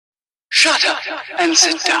Shut up and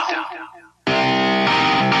sit down.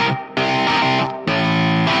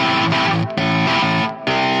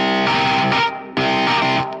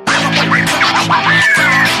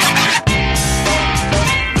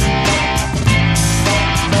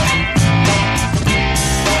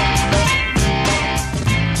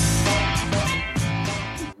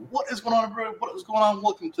 What is going on, everybody? What is going on?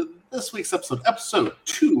 Welcome to this week's episode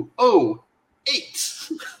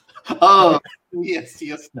 208 of the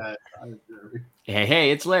STS guys. I'm Jeremy.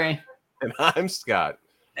 Hey, it's Larry. And I'm Scott.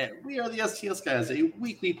 And we are the STS guys, a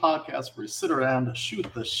weekly podcast where we sit around, shoot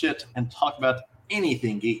the shit, and talk about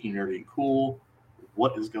anything geeky, nerdy, and cool.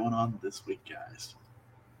 What is going on this week, guys?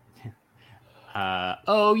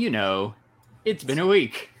 It's been a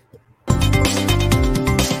week.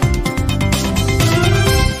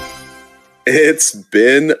 It's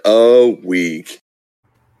been a week.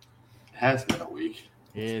 It has been a week.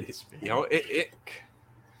 It's been It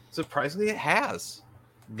surprisingly it has.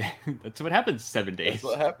 That's what happens 7 days.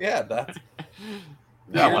 Yeah, that's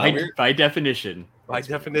By definition. By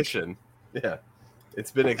definition. Yeah.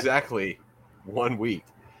 It's been exactly 1 week.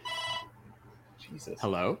 Jesus.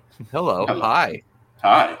 Hello? Hello. Hi.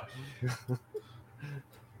 Hi.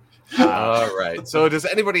 All right. So does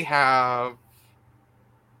anybody have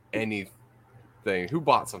anything? Who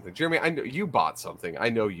bought something? Jeremy, I know you bought something. I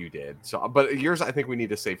know you did. So, but yours, I think we need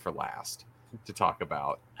to save for last to talk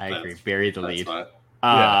about. I agree. Bury the lead. Fine.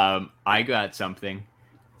 I got something.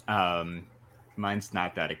 Mine's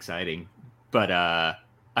not that exciting, but I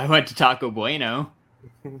went to Taco Bueno.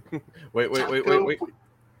 Wait.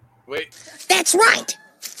 That's right.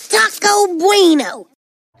 Taco Bueno.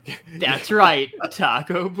 That's right,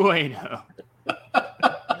 Taco Bueno.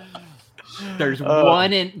 There's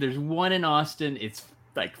one in Austin. It's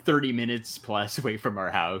like 30 minutes plus away from our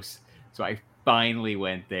house. So I finally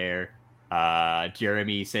went there.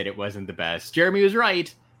 Jeremy said it wasn't the best. Jeremy was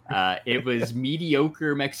right. It was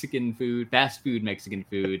mediocre Mexican food, fast food Mexican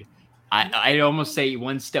food. I'd almost say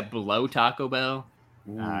one step below Taco Bell.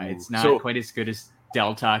 It's not quite as good as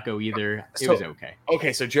Del Taco either. It was okay.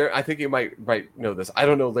 Okay, so Jeremy, I think you might know this. I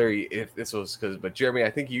don't know, Larry, if this was but Jeremy, I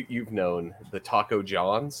think you've known the Taco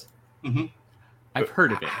John's. Mm-hmm. I've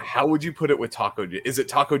heard of it. How would you put it with Taco? Is it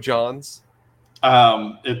Taco John's?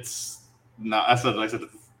 It's not. I said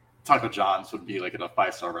Taco John's would be like in a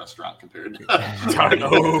 5-star restaurant compared to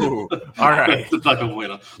Taco. All right. to Taco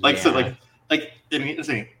Bueno. I said, I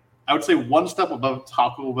would say one step above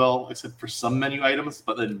Taco Bell, except for some menu items,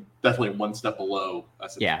 but then definitely one step below.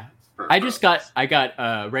 I got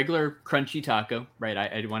a regular crunchy taco. Right,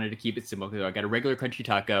 I wanted to keep it simple, so I got a regular crunchy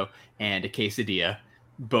taco and a quesadilla.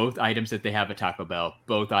 Both items that they have at Taco Bell,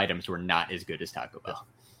 both items were not as good as Taco Bell.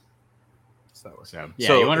 You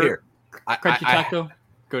want to crunchy taco?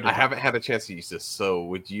 I haven't had a chance to use this. So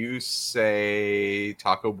would you say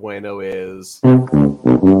Taco Bueno is?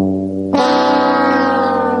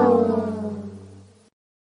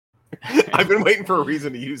 I've been waiting for a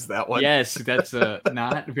reason to use that one. Yes, that's a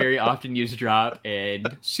not very often used drop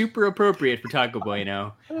and super appropriate for Taco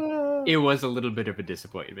Bueno. It was a little bit of a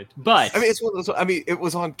disappointment, but it's one of those. It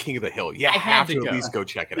was on King of the Hill. Yeah, I have to at least go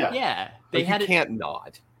check it out. Yeah, they had you can't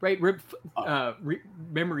not. Right,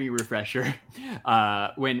 memory refresher.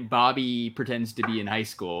 When Bobby pretends to be in high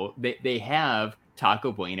school, they have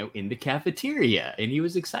Taco Bueno in the cafeteria, and he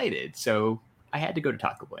was excited. So I had to go to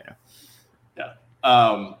Taco Bueno.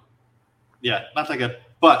 Yeah, not that good.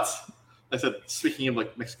 But like I said, speaking of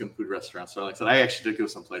like Mexican food restaurants, so like I said, I actually did go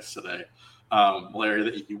someplace today, Larry,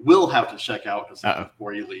 that you will have to check out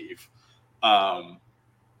before you leave.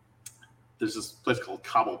 There's this place called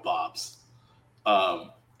Cabo Bob's. So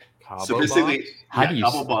basically, how do you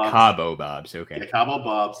Cabo Bob's? Okay, yeah, Cabo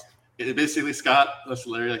Bob's. It basically, Scott, that's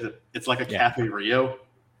Larry. Like it's like a Cafe Rio,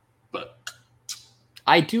 but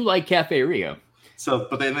I do like Cafe Rio. So,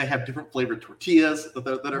 but then they have different flavored tortillas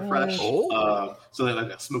that are fresh. So they have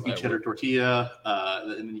like a smoky cheddar tortilla,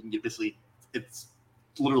 and then you can get basically it's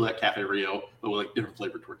literally like Cafe Rio, but with like different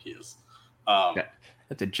flavored tortillas.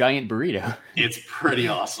 That's a giant burrito. It's pretty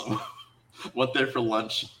awesome. Went there for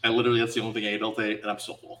lunch. That's the only thing I ate all day, and I'm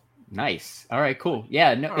still full. Nice. All right, cool.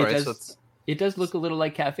 Yeah, no, it does look a little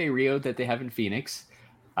like Cafe Rio that they have in Phoenix.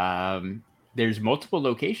 There's multiple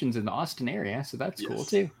locations in the Austin area, so that's cool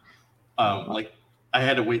too. I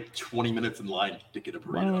had to wait 20 minutes in line to get a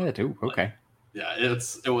burrito. Okay. Yeah,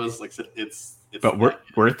 it was like I said, it's but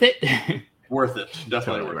worth it. Worth it.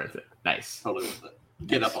 Definitely totally worth it. Nice. Totally worth it.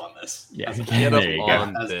 Get up on this. Yeah, get up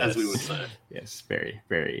on this, as we would say. Yes, very,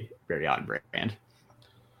 very, very on brand.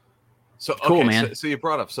 So cool, man. So you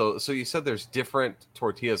brought up. So you said there's different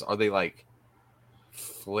tortillas. Are they like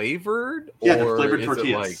flavored? Yeah, or they're flavored is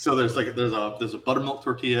tortillas. Like... So there's a buttermilk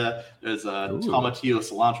tortilla, there's a tomatillo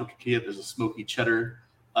cilantro tortilla, there's a smoky cheddar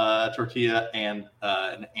tortilla, and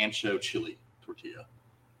an ancho chili tortilla.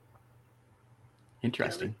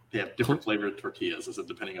 Interesting. They have different flavored tortillas,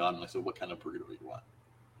 depending on what kind of burrito you want.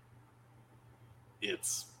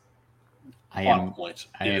 It's on point.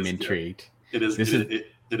 I am intrigued. It is. It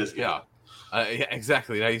is good. Yeah.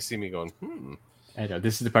 Exactly. Now you see me going, I know.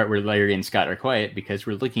 This is the part where Larry and Scott are quiet because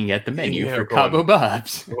we're looking at the menu for Cabo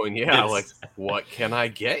Bob's. Going, what can I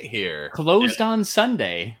get here? Closed on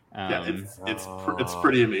Sunday. It's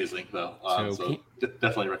pretty amazing though. So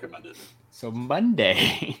definitely recommend it. So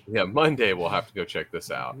Monday. Yeah, Monday we'll have to go check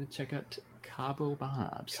this out. I'm gonna check out Cabo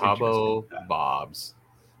Bob's. Cabo Bob's.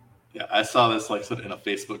 Yeah, I saw this in a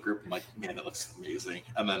Facebook group. I'm like, man, it looks amazing.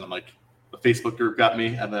 And then I'm like, the Facebook group got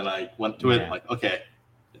me, and then I went to it. I'm like, okay,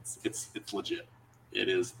 it's legit. It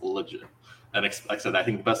is legit. And like I said, I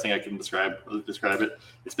think the best thing I can describe it.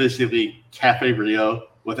 It's basically Cafe Rio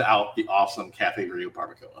without the awesome Cafe Rio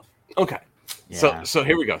barbacoa. Okay, so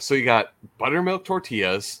here we go. So you got buttermilk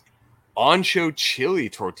tortillas, ancho chili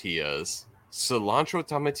tortillas, cilantro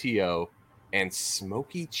tomatillo, and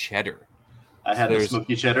smoky cheddar. I had the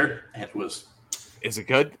smoky cheddar, and it was. Is it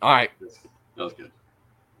good? All right, that was good.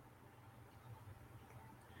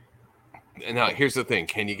 And now here's the thing: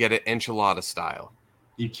 can you get it enchilada style?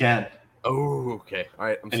 You can. Oh, okay. All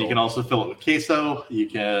right. You can also fill it with queso. You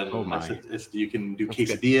can. You can do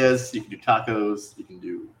quesadillas. You can do tacos. You can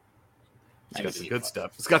do. It's got the good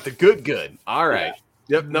stuff. It's got the good. All right.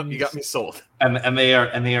 Yeah. Yep. Nope. You got me sold. And they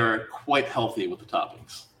are quite healthy with the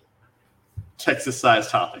toppings. Texas size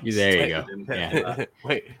toppings. There you go. Yeah.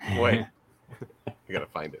 Wait. I gotta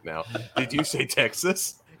find it now. Did you say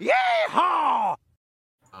Texas? Yeehaw!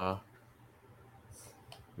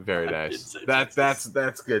 Very nice.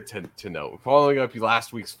 That's good to know. Following up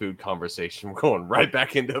last week's food conversation, we're going right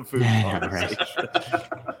back into food conversation.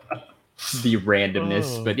 The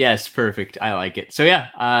randomness, but yes, perfect. I like it. So yeah,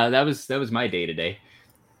 that was my day today.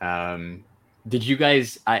 Did you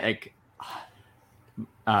guys?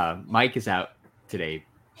 Mike is out today.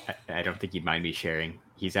 I don't think he'd mind me sharing.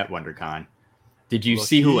 He's at WonderCon. Did you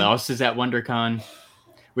see who else is at WonderCon?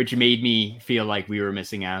 Which made me feel like we were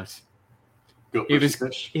missing out.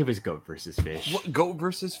 It was Goat versus Fish. What, Goat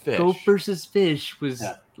versus Fish? Goat versus Fish was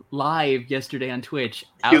live yesterday on Twitch.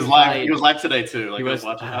 He was live today too. I was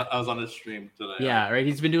on his stream today. Yeah, right.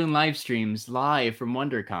 He's been doing live streams live from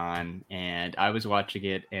WonderCon, and I was watching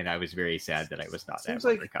it, and I was very sad that I was not at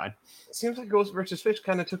WonderCon. Seems like Goat versus Fish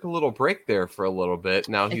kind of took a little break there for a little bit.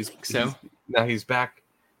 Now he's back.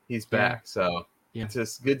 He's back. So it's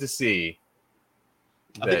just good to see.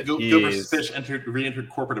 I think Goat versus Fish re-entered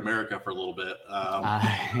corporate America for a little bit.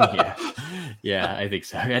 Yeah, I think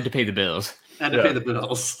so. I had to pay the bills. Had to pay the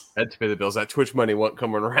bills. That Twitch money wasn't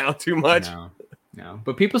coming around too much. No.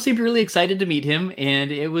 But people seemed really excited to meet him,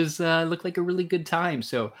 and it was looked like a really good time.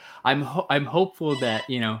 So I'm hopeful that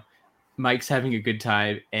Mike's having a good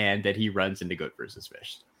time and that he runs into Goat versus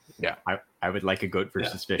Fish. Yeah, I would like a Goat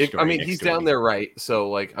versus Fish story. He's down there, right?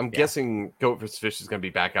 So, I'm guessing Goat versus Fish is going to be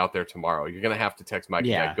back out there tomorrow. You're going to have to text Mike.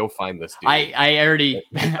 Yeah, go find this dude. I already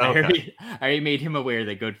made him aware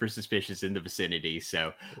that Goat versus Fish is in the vicinity.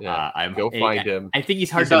 So, find him. I think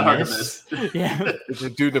he's hard to miss. Yeah, it's a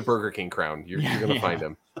dude in a Burger King crown. You're going to find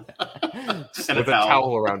him with a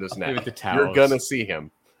towel around his neck. You're going to see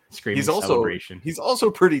him. Screaming celebration. He's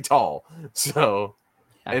also pretty tall. So.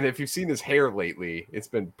 And if you've seen his hair lately, it's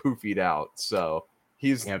been poofied out. So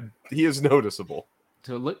he is noticeable.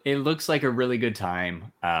 So it looks like a really good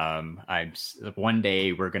time. One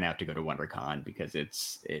day we're gonna have to go to WonderCon because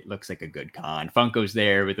it looks like a good con. Funko's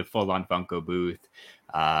there with a full-on Funko booth.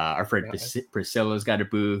 Our friend Priscilla's got a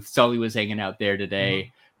booth. Sully was hanging out there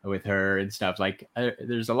today with her and stuff.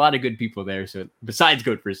 There's a lot of good people there. So besides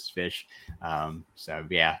Goat versus Fish, I'm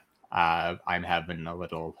having a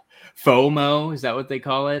little FOMO. Is that what they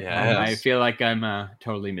call it? Yes. I feel like I'm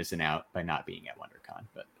totally missing out by not being at WonderCon,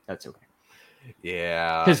 but that's okay.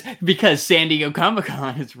 Yeah. Because San Diego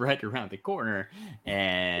Comic-Con is right around the corner,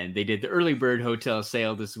 and they did the early bird hotel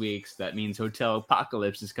sale this week. So that means Hotel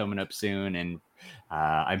Apocalypse is coming up soon, and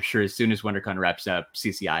I'm sure as soon as WonderCon wraps up,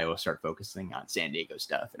 CCI will start focusing on San Diego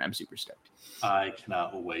stuff, and I'm super stoked. I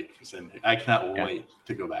cannot wait for San Diego. I cannot wait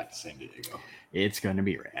to go back to San Diego. It's going to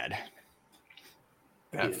be rad.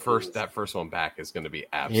 That first one back is going to be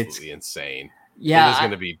absolutely insane. Yeah, it is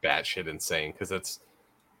going to be batshit insane because it's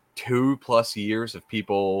 2+ years of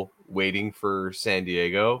people waiting for San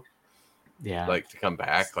Diego. Yeah, to come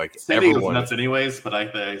back. San Diego's nuts, anyways. But I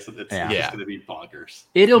think it's just going to be bonkers.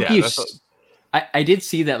 It'll be. I did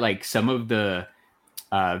see that some of the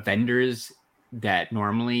vendors that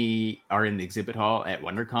normally are in the exhibit hall at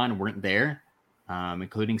WonderCon weren't there,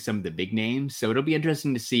 including some of the big names. So it'll be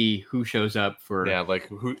interesting to see who shows up for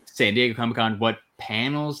who San Diego Comic-Con, what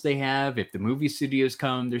panels they have, if the movie studios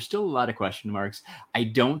come. There's still a lot of question marks. I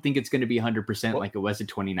don't think it's going to be 100% like it was in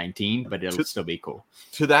 2019, but it'll still be cool.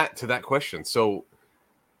 To that question. So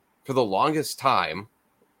for the longest time,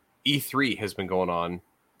 E3 has been going on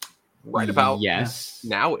right about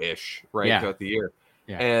now-ish, right, throughout the year.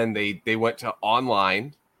 Yeah. And they went to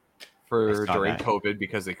online during COVID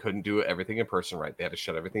because they couldn't do everything in person, right? They had to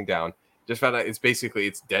shut everything down. Just found out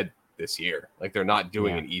it's dead this year. Like they're not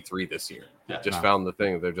doing an E3 this year. Found the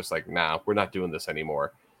thing. They're just like, nah, we're not doing this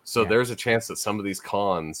anymore. So there's a chance that some of these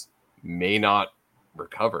cons may not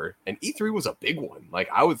recover. And E3 was a big one. Like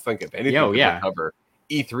I would think if anything could recover,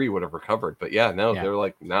 E3 would have recovered. But they're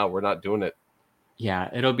like, no, we're not doing it. Yeah,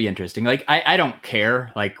 it'll be interesting. Like I don't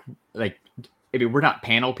care. Like I mean, we're not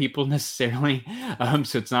panel people necessarily,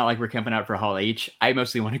 so it's not like we're camping out for Hall H. I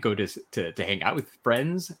mostly want to go to hang out with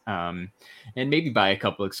friends, and maybe buy a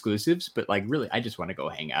couple exclusives. But like, really, I just want to go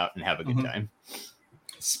hang out and have a good time.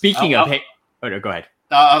 Speaking of, no, go ahead.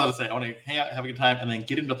 I was going to say, I want to hang out, have a good time, and then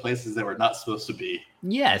get into places that we're not supposed to be.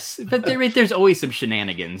 Yes, but there's always some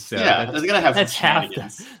shenanigans. So there's gonna have some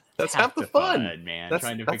shenanigans. That's half the fun, man. That's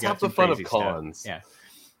half the fun of cons. Stuff. Yeah.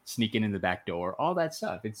 Sneaking in the back door, all that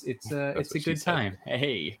stuff. It's a good time.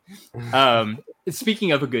 Hey,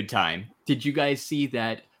 speaking of a good time, did you guys see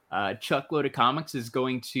that Chuck Load of Comics is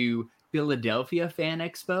going to Philadelphia Fan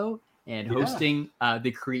Expo and hosting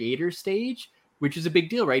the creator stage, which is a big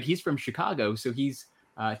deal, right? He's from Chicago, so he's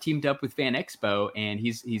teamed up with Fan Expo, and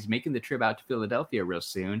he's making the trip out to Philadelphia real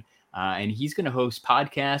soon, and he's going to host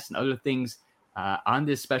podcasts and other things on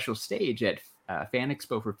this special stage at Fan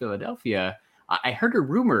Expo for Philadelphia. I heard a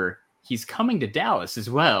rumor he's coming to Dallas as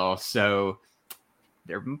well, so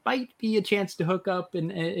there might be a chance to hook up and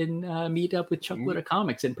meet up with Chuck Load of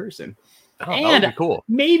Comics in person. And that would be cool.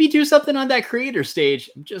 Maybe do something on that creator stage.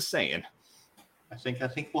 I'm just saying. I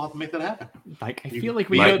think we'll have to make that happen. Like I feel like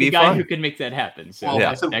we know the guy who can make that happen. So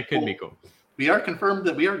that could be cool. We are confirmed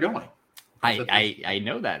that we are going. I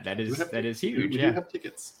know that is huge. We do have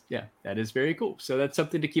tickets. Yeah, that is very cool. So that's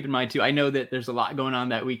something to keep in mind too. I know that there's a lot going on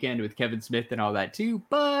that weekend with Kevin Smith and all that too,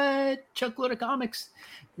 but Chuck Load of Comics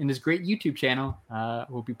and his great YouTube channel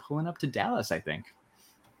will be pulling up to Dallas, I think.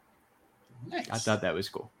 Nice. I thought that was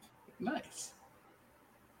cool. Nice.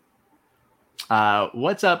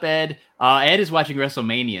 What's up, Ed? Ed is watching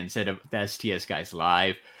WrestleMania instead of the STS guys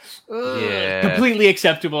live. Completely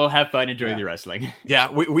acceptable. Have fun. Enjoy the wrestling. Yeah,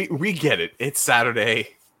 we get it. It's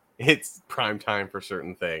Saturday. It's prime time for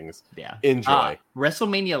certain things. Yeah. Enjoy.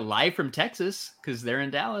 WrestleMania live from Texas because they're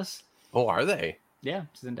in Dallas. Oh, are they? Yeah,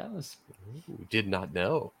 it's in Dallas. Ooh, did not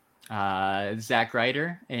know. Zach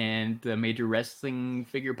Ryder and the Major Wrestling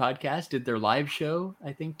Figure Podcast did their live show,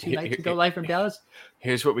 I think, 2 nights ago, live from Dallas.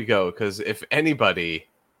 Here's what we go, because if anybody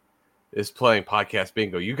is playing podcast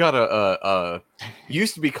bingo, you got a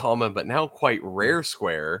used to be common, but now quite rare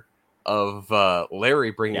square of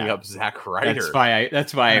Larry bringing up Zach Ryder.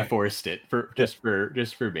 That's why I forced it for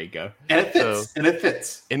bingo. And it fits. And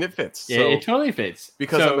it fits. Yeah, it totally fits.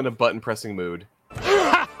 Because I'm in a button pressing mood.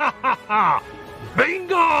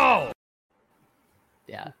 Bingo!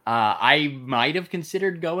 Yeah. I might have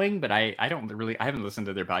considered going, but I haven't listened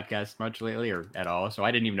to their podcast much lately or at all, so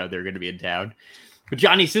I didn't even know they were going to be in town. But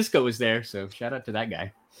Johnny Cisco was there, so shout out to that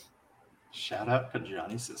guy. Shout out to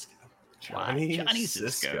Johnny Cisco. Johnny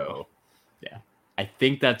Cisco. Yeah. I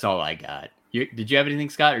think that's all I got. Did you have anything,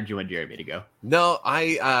 Scott, or do you want Jeremy to go? No,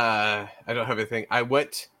 I don't have anything. I will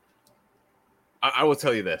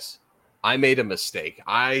tell you this. I made a mistake.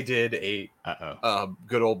 I did a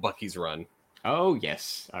good old Bucky's run. Oh,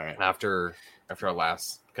 yes. All right. After our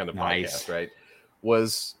last kind of podcast, right?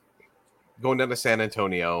 Was going down to San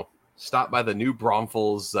Antonio, stopped by the new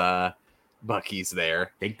Braunfels Bucky's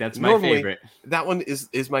there. I think that's my favorite. That one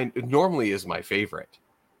normally is my favorite.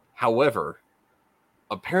 However,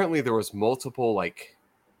 apparently there was multiple like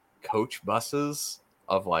coach buses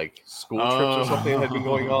of like school trips or something that had been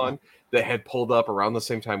going on that had pulled up around the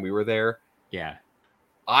same time we were there. Yeah.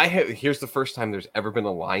 Here's the first time there's ever been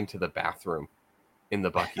a line to the bathroom in the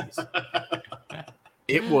Bucky's.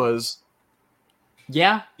 It was.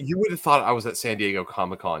 Yeah. You would have thought I was at San Diego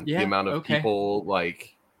Comic-Con. Yeah, the amount of people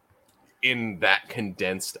like in that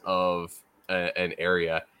condensed of an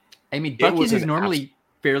area. I mean, Bucky's is normally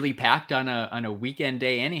fairly packed on a weekend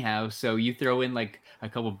day anyhow. So you throw in like a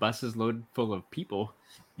couple buses loaded full of people.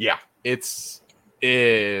 Yeah. It's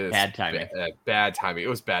bad timing. Bad timing. It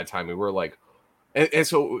was bad timing. We're like, and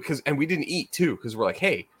so we didn't eat too because we're like,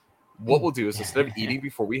 hey, what we'll do is instead of eating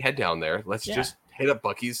before we head down there, let's just hit up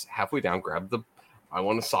Buc-ee's halfway down, I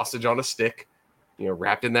want a sausage on a stick,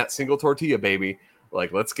 wrapped in that single tortilla, baby.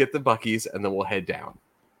 Like, let's get the Buc-ee's and then we'll head down.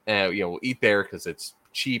 And, we'll eat there because it's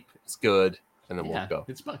cheap, it's good, and then we'll go.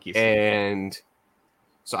 It's Buc-ee's. And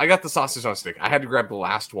so I got the sausage on a stick. I had to grab the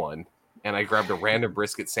last one, and I grabbed a random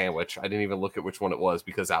brisket sandwich. I didn't even look at which one it was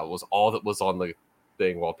because that was all that was on the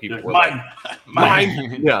thing while people were mine.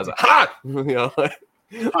 Yeah, I was like, ha!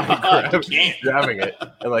 Grabbing it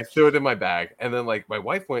and like threw it in my bag. And then like my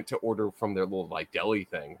wife went to order from their little like deli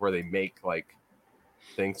thing where they make like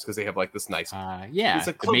things because they have like this nice it's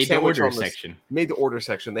a club made sandwich to order section. Made to order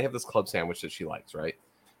section. They have this club sandwich that she likes, right?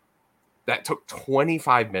 That took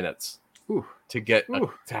 25 minutes to get to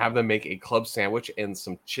have them make a club sandwich and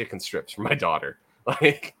some chicken strips for my daughter.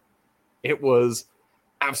 Like, it was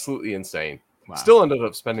absolutely insane. Wow. Still ended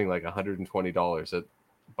up spending like $120 at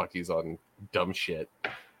Buc-ee's on dumb shit,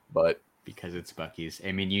 but because it's Buc-ee's.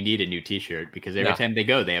 I mean, you need a new T-shirt because every time they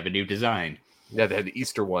go, they have a new design. Yeah, they had the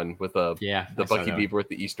Easter one with the Buc-ee Beaver with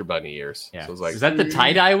the Easter bunny ears. Yeah, so it was like, is that the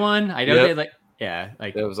tie-dye one? I know they like. Yeah,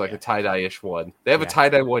 like it was like a tie-dye-ish one. They have a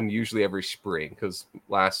tie-dye one usually every spring because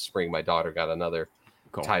last spring my daughter got another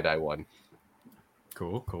tie-dye one.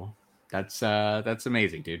 Cool. That's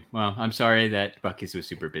amazing, dude. Well, I'm sorry that Buc-ee's was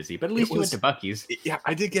super busy, but at least you went to Buc-ee's. Yeah,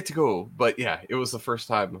 I did get to go, but yeah, it was the first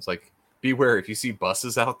time. I was like, beware if you see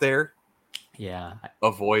buses out there. Yeah,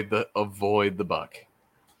 avoid the buck.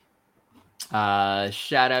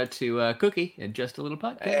 Shout out to Cookie and Just a Little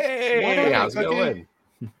Podcast. Hey, how's it going?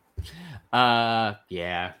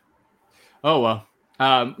 Yeah. Oh well.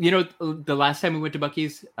 The last time we went to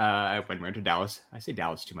Buc-ee's, when we went to Dallas, I say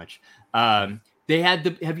Dallas too much. They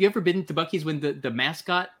had have you ever been to Buc-ee's when the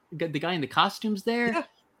mascot, the guy in the costumes there? Yeah.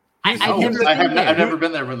 I've never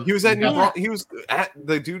been there. When he was at he was at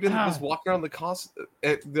the dude was walking around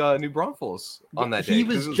at the New Braunfels on that day. He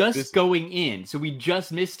was just going in, so we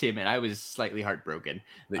just missed him, and I was slightly heartbroken.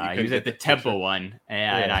 He was at the temple one,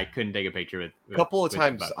 and I couldn't take a picture with. A couple of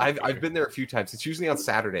times, I've been there a few times. It's usually on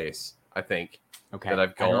Saturdays, I think, that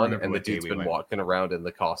I've gone, and the dude's been walking around in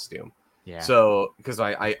the costume. Yeah. So, because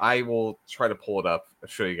I will try to pull it up and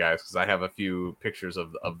show you guys because I have a few pictures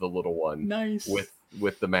of the little one. Nice.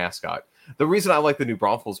 With the mascot. The reason I like the New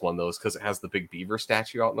Braunfels one though is because it has the big beaver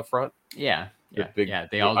statue out in the front. Yeah.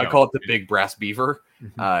 They all. I call it the big brass beaver.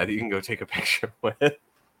 That you can go take a picture with.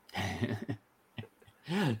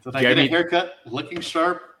 So I get a haircut, looking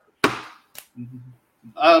sharp.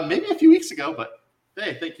 Maybe a few weeks ago, but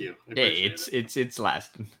hey, thank you. Hey, it's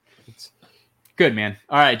lasting. Good, man.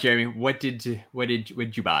 All right, Jeremy, what did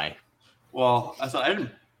you buy? Well, I said I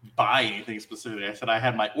didn't buy anything specifically. I said I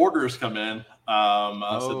had my orders come in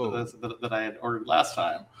that I had ordered last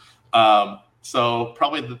time. So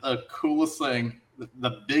probably the coolest thing,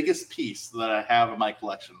 the biggest piece that I have in my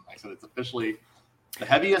collection. I said it's officially the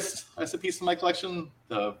heaviest piece of my collection,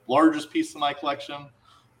 the largest piece of my collection.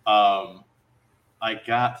 I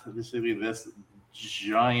got basically this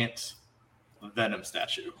giant Venom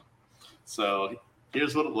statue. So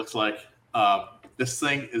here's what it looks like. This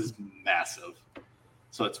thing is massive.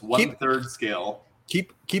 So it's 1/3 scale.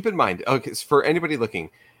 Keep in mind, okay, so for anybody looking,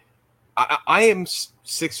 I am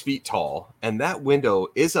 6 feet tall, and that window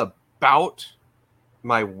is about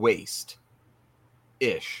my waist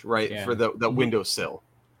ish, right? Yeah. For the windowsill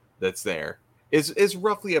that's there is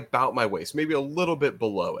roughly about my waist, maybe a little bit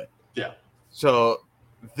below it. Yeah. So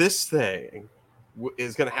this thing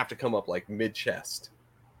is going to have to come up like mid chest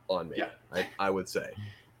on me. Yeah. I would say.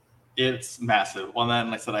 It's massive. Well,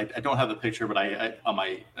 then, like I said, I don't have the picture, but I on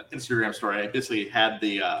my Instagram story, I basically had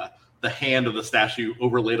the hand of the statue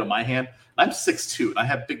overlaid on my hand. I'm 6'2", and I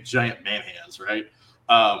have big, giant man hands, right?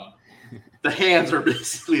 The hands are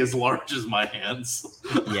basically as large as my hands.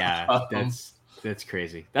 Yeah, that's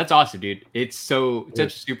crazy. That's awesome, such a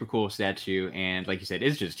super cool statue, and like you said,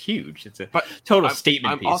 it's just huge. It's a total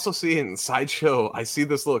statement piece. I'm also seeing Sideshow. I see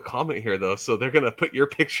this little comment here, though, so they're gonna put your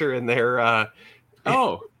picture in their.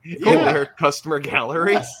 Their customer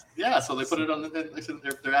gallery. Yes. Yeah, so they put it on.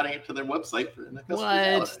 They're adding it to their website for the customer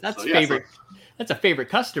gallery. That's favorite. That's a favorite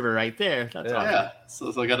customer right there. That's awesome. Yeah.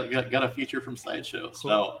 So I got a feature from Sideshow. Cool.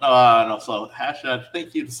 So So hashtag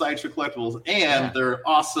thank you to Sideshow Collectibles and their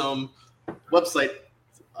awesome website,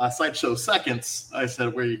 Sideshow Seconds. I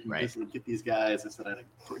said where you can basically get these guys. I said I had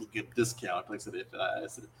a pretty good discount. Like I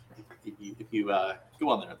said, if you go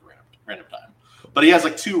on there at the random time. But he has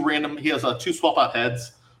like two swap out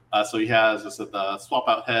heads. So he has the swap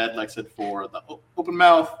out head, like I said, for the open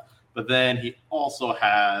mouth. But then he also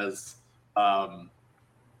has a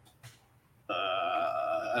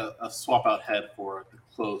swap out head for the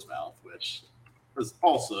closed mouth, which is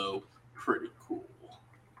also pretty cool.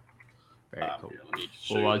 Very cool. Here, let me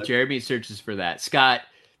show Well, you while that. Jeremy searches for that, Scott,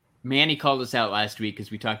 Manny called us out last week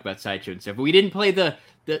because we talked about Sideshow and stuff. We didn't play the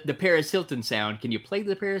Paris Hilton sound. Can you play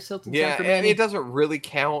the Paris Hilton sound for Yeah, Manny? it doesn't really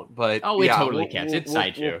count, but Oh, it totally counts. It's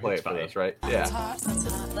Sideshow. We'll play It's it for fine. this, right? Yeah. That's hot.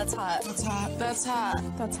 That's hot. That's hot. That's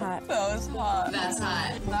hot. That's hot. That was hot. That's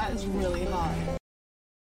hot. That is really hot.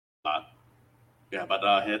 Yeah, but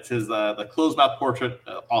it's his the closed mouth portrait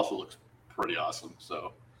also looks pretty awesome.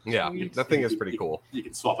 So Yeah, that thing is pretty cool. You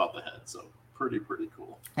can swap out the head, so pretty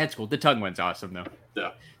cool. That's cool. The tongue one's awesome though.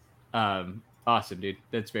 Yeah. Awesome, dude.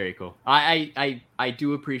 That's very cool. I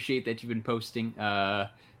do appreciate that you've been posting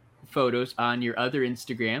photos on your other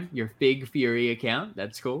Instagram, your Big Fury account.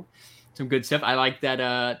 That's cool. Some good stuff. I like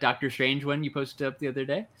that Doctor Strange one you posted up the other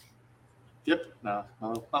day. Yep. No, a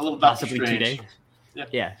little Doctor Possibly Strange.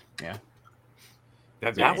 today. Yeah.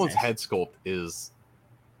 That one's head sculpt is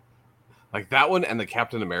like that one, and the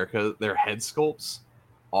Captain America. Their head sculpts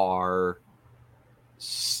are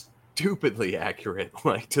stupidly accurate,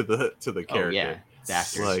 like to the character. Oh, yeah. The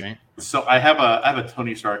actors, Like- right? So I have a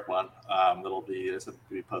Tony Stark one that'll be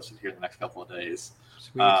posted here in the next couple of days.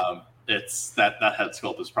 Sweet. It's that head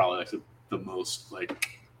sculpt is probably like the most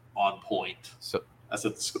like on point. So That's the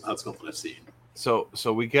head sculpt that I've seen. So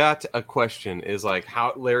we got a question is like,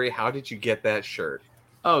 how did you get that shirt?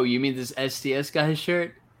 Oh, you mean this STS guy's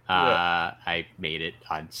shirt? Yeah. I made it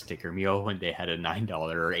on Sticker Mule when they had a $9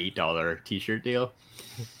 or $8 t-shirt deal.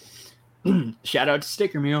 Shout out to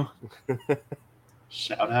Sticker Mule.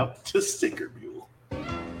 Shout out to Sticker Mule.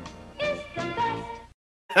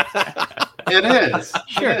 It is.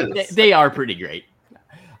 Sure, It is. they are pretty great.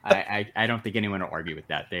 I don't think anyone will argue with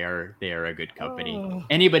that. They are a good company.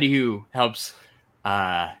 Anybody who helps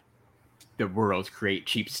the world create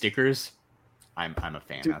cheap stickers, I'm a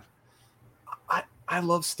fan Dude, of. I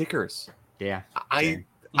love stickers. Yeah, I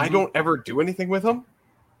don't ever do anything with them,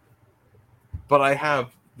 but I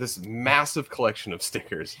have this massive collection of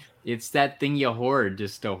stickers. it's that thing you hoard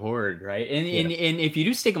just to hoard, right? And if you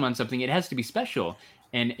do stick them on something, it has to be special,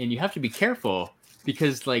 and you have to be careful.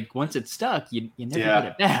 Because like once it's stuck, you never get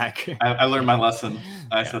it back. I learned my lesson.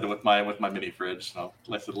 I said it with my mini fridge. So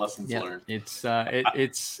I said lessons learned. It's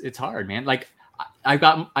it's hard, man. Like I've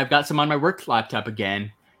got some on my work laptop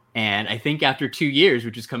again, and I think after 2 years,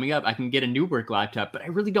 which is coming up, I can get a new work laptop. But I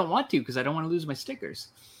really don't want to because I don't want to lose my stickers.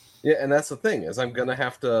 Yeah, and that's the thing is I'm gonna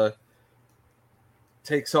have to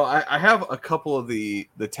take. So I have a couple of the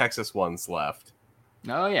Texas ones left.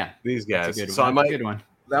 Oh yeah, These guys. that's a good So one. I might Good one.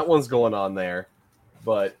 that one's going on there,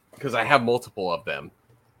 but because I have multiple of them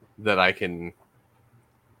that I can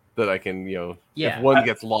if one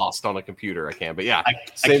gets lost on a computer I can. But yeah, I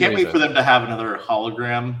can't wait for them to have another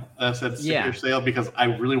hologram sticker sale because I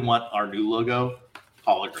really want our new logo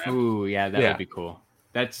hologram. Ooh, yeah, that would be cool.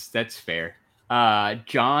 That's fair.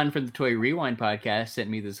 John from the Toy Rewind podcast sent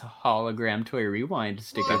me this hologram Toy Rewind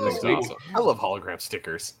sticker this That's week. awesome. I love hologram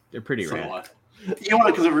stickers. They're pretty So rad. what? You know what?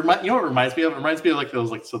 Because what it reminds me of? It reminds me of like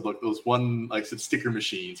those one like sticker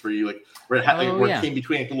machines where you where it came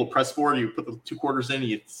between like a little press board. You put the 2 quarters in,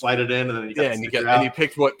 you slide it in, and then you got and you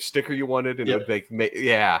picked what sticker you wanted, and it would make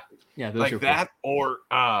those like are that cool.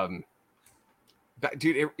 Or that,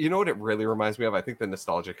 dude. You know what it really reminds me of? I think the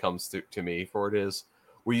nostalgia comes to me for it is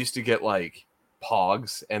we used to get like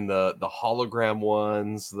Pogs and the hologram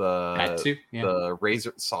ones, the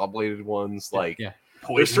razor saw bladed ones,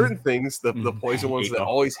 There's certain things, the poison ones that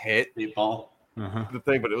always hit the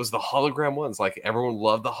thing, but it was the hologram ones. Like everyone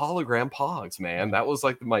loved the hologram Pogs, man. That was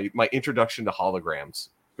like my introduction to holograms.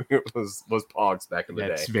 It was Pogs back in the day.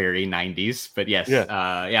 That's very 90s, but yes,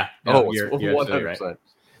 yeah. No, you're absolutely right.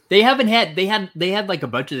 They had like a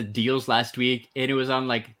bunch of deals last week, and it was on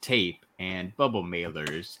like tape and bubble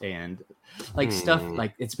mailers and like stuff.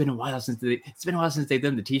 Like it's been a while since they've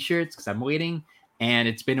done the t-shirts because I'm waiting. And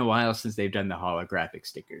it's been a while since they've done the holographic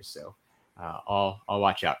stickers, so I'll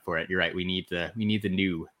watch out for it. You're right. We need the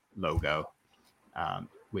new logo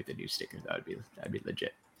with the new sticker. That'd be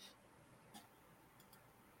legit.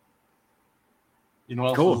 You know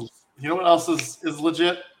what cool. else you know what else is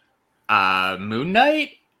legit? Moon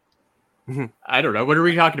Knight. I don't know. What are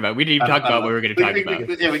we talking about? We didn't even talk about what we were going to talk about.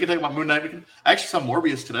 We can talk about Moon Knight. I actually saw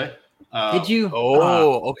Morbius today. Did you?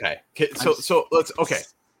 Okay. So let's. Okay.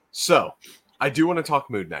 So. I do want to talk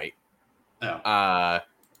Moon Knight. Yeah.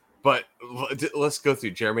 But let's go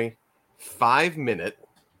through, Jeremy. 5-minute,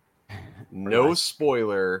 no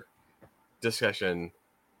spoiler discussion.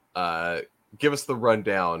 Give us the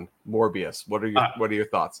rundown. Morbius. What are your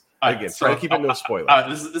thoughts? Again, try to keep it no spoiler.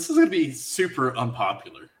 This is going to be super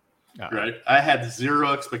unpopular, right? I had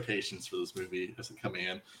 0 expectations for this movie as it came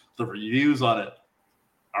in. The reviews on it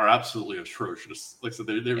are absolutely atrocious. Like so,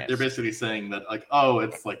 they're basically saying that like, oh,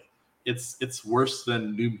 it's like it's worse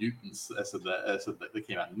than New Mutants. I said that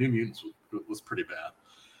came out. New Mutants was pretty bad.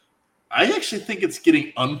 I actually think it's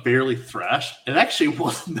getting unfairly thrashed. It actually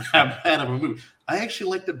wasn't that bad of a movie. I actually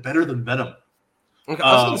liked it better than Venom. Okay,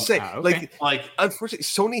 I was going to say, like, unfortunately,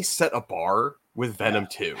 Sony set a bar with Venom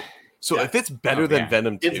 2. So if it's better than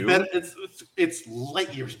Venom 2, it's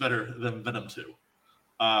light years better than Venom 2.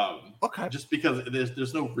 Okay, just because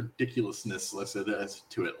there's no ridiculousness, let's say,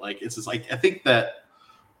 to it. Like it's just like I think that,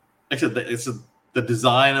 like I said, it's the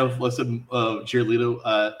design of Jared Leto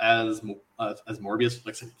as Morbius.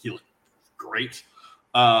 Like I said, he looked great.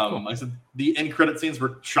 Like I said, the end credit scenes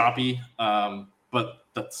were choppy, but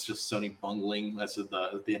that's just Sony bungling. That's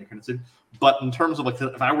the end credit scene. But in terms of like,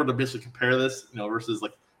 if I were to basically compare this, versus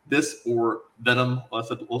like this or Venom, Let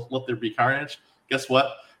There Be Carnage. Guess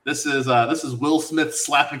what? This is Will Smith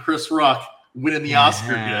slapping Chris Rock, winning the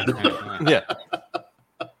Oscar. Yeah.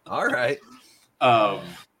 All right. So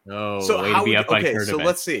how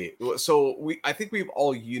let's see. So I think we've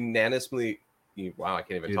all unanimously. Wow, I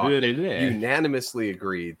can't even talk. Unanimously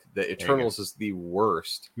agreed that Eternals is the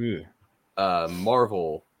worst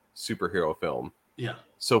Marvel superhero film. Yeah.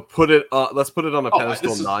 So let's put it on a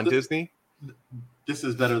pedestal, non-Disney. This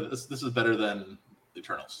is better. This is better than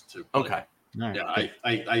Eternals too. Okay. Right. Yeah,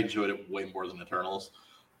 I enjoyed it way more than Eternals.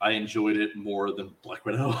 I enjoyed it more than Black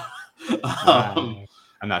Widow. I'm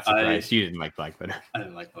not surprised you didn't like Black Widow. I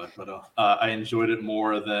didn't like Black Widow. I enjoyed it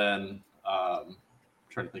more than.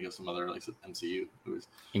 Trying to think of some other like MCU movies.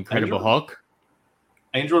 Incredible Hulk.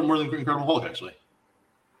 I enjoyed more than Incredible Hulk actually.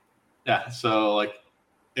 Yeah, so like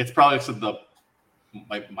it's probably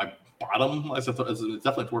my bottom. It's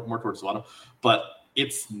definitely more towards the bottom, but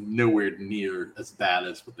it's nowhere near as bad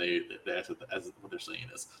as what they're saying it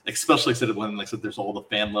is. Especially when there's all the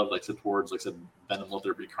fan love towards Venom, Let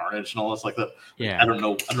There Be Carnage, and all this like that. Yeah, I don't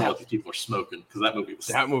know what these people are smoking because that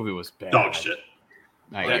movie was bad. Dog shit.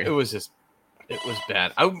 It was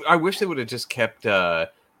bad. I wish they would have just kept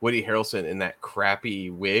Woody Harrelson in that crappy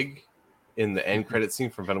wig in the end credit scene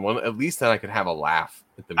from Venom 1. At least then I could have a laugh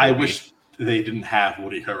at the movie. I wish they didn't have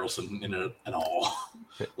Woody Harrelson in it at all.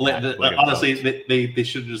 Honestly, they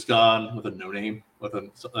should have just gone with a no name, with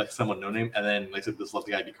someone no name, and then just let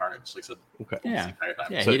the guy be Carnage. Okay. Yeah,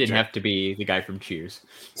 he didn't have to be the guy from Cheers.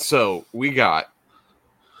 So we got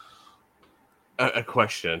a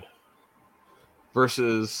question.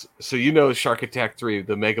 Versus, Shark Attack 3,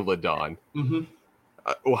 the Megalodon. Mm-hmm.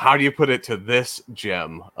 Well, how do you put it to this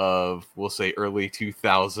gem of, we'll say, early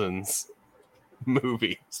 2000s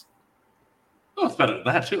movies? Oh, it's better than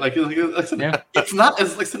that too. It's not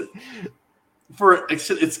as it's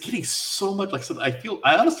getting so much.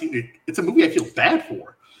 I honestly, it's a movie I feel bad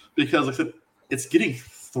for because it's getting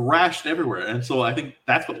thrashed everywhere, and so I think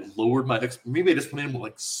that's what lowered my maybe I just went in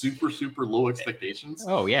with super low expectations.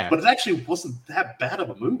 Oh yeah, but it actually wasn't that bad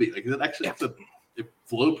of a movie. It actually it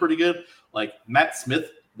flowed pretty good. Like Matt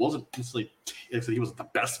Smith wasn't necessarily he wasn't the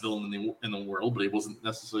best villain in the world, but he wasn't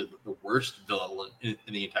necessarily the worst villain in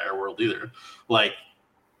the entire world either. Like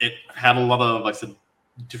it had a lot of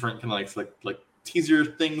different kind of like teaser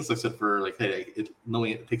things. For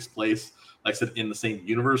knowing it takes place in the same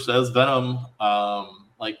universe as Venom.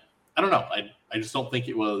 I don't know. I just don't think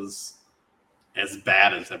it was as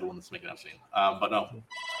bad as everyone's making it seem. But no.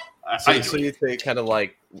 So you say kind of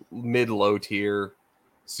like mid-low tier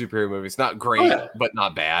superhero movies. Not great, but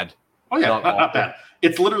not bad. Oh, yeah, not bad.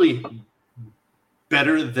 It's literally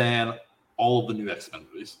better than all of the new X-Men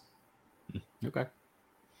movies. Okay.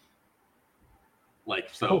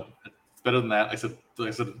 It's better than that. I said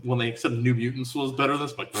when they said New Mutants was better than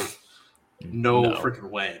this, no freaking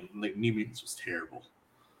way. New Mutants was terrible.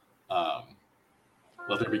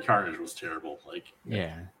 Let There Be Carnage was terrible.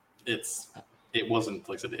 It wasn't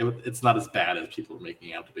it's not as bad as people are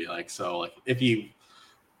making it out to be. If you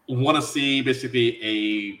want to see basically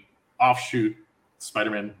a offshoot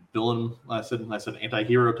Spider-Man villain, I said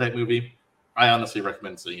anti-hero type movie, I honestly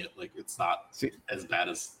recommend seeing it. It's not as bad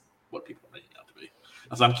as what people are making it out to be.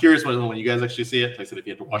 So I'm curious when you guys actually see it. If you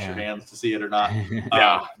have to wash your hands to see it or not.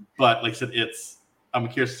 But I'm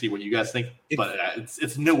curious to see what you guys think, but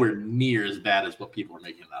it's nowhere near as bad as what people are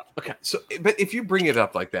making it out. Okay, so but if you bring it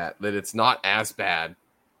up like that it's not as bad,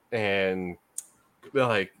 and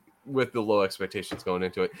with the low expectations going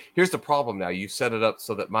into it, here's the problem. Now you set it up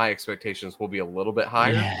so that my expectations will be a little bit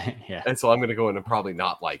higher, and so I'm going to go in and probably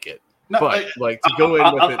not like it. No, but to go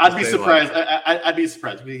in with it, I'd be surprised. I'd be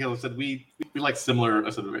surprised because we like similar.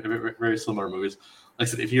 Very similar movies.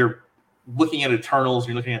 If you're looking at Eternals,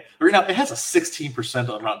 you're looking at right now, it has a 16%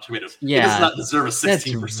 on Rotten Tomatoes. Yeah, it does not deserve a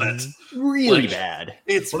 16%. Really bad.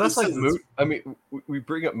 That's like Moon. I mean, we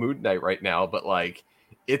bring up Moon Knight right now, but like,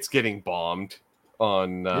 it's getting bombed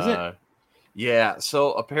on. Is it? Yeah.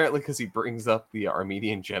 So apparently, because he brings up the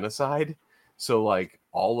Armenian genocide, so like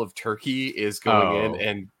all of Turkey is going in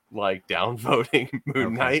and like downvoting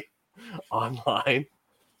Moon Knight online.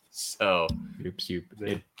 So, oops, you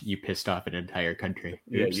pissed off an entire country. Oops.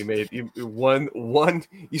 Yeah, you made one.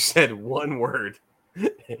 You said one word,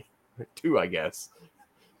 2, I guess,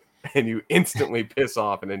 and you instantly piss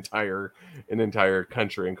off an entire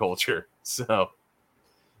country and culture. So,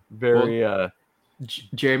 very.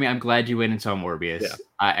 Jeremy, I'm glad you went and saw Morbius. Yeah.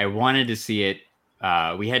 I wanted to see it.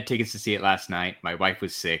 We had tickets to see it last night. My wife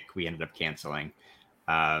was sick. We ended up canceling.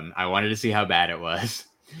 I wanted to see how bad it was.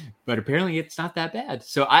 But apparently it's not that bad.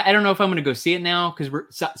 So I don't know if I'm going to go see it now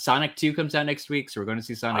because Sonic 2 comes out next week. So we're going to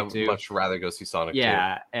see Sonic 2. I would much rather go see Sonic 2.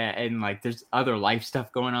 Yeah. And like there's other life stuff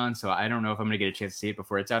going on. So I don't know if I'm going to get a chance to see it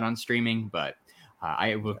before it's out on streaming. But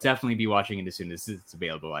I will definitely be watching it as soon as it's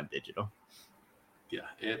available on digital. Yeah,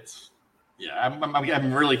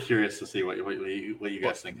 I'm really curious to see what you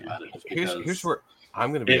guys think about it. Here's where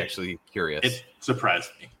I'm going to be actually curious. It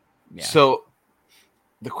surprised me. Yeah. So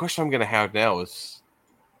the question I'm going to have now is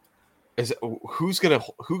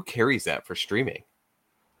who carries that for streaming?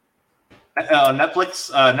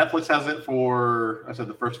 Netflix has it for, I said,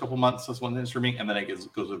 the first couple months. That's when they're streaming, and then it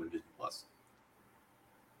goes over to Disney Plus.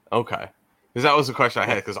 Okay, because that was the question I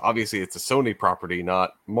had. Because obviously it's a Sony property,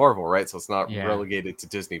 not Marvel, right? So it's not relegated to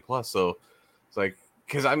Disney Plus. So it's like,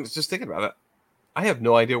 because I'm just thinking about it, I have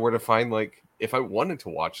no idea where to find, like, if I wanted to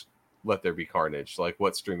watch Let There Be Carnage, like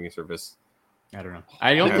what streaming service. I don't know.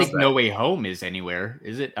 I don't think No Way Home is anywhere,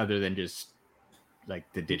 is it? Other than just like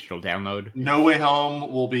the digital download. No Way Home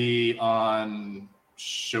will be on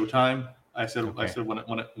Showtime. I said when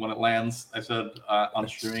it lands. I said on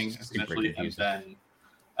streaming essentially, and then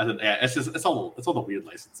it's all the weird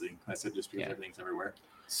licensing. I said just because everything's everywhere.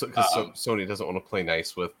 So Sony doesn't want to play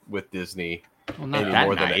nice with Disney any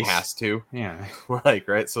more than it has to. Yeah, like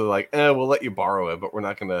right. So like, we'll let you borrow it, but we're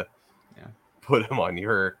not gonna put them on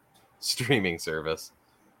your streaming service.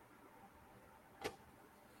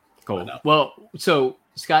 Cool. Well, so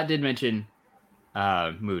Scott did mention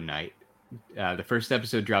Moon Knight. The first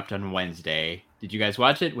episode dropped on Wednesday. Did you guys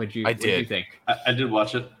watch it? What did you think? I did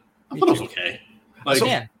watch it. I thought it was okay.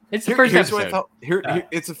 Like, it's the first episode. What I thought.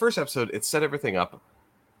 It's the first episode. It set everything up.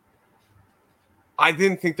 I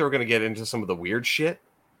didn't think they were going to get into some of the weird shit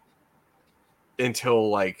until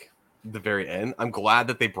like the very end. I'm glad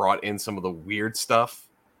that they brought in some of the weird stuff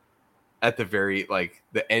at the very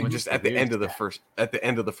the end, just at the end of the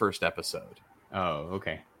first episode. Oh,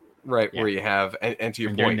 okay. Right, where you have and to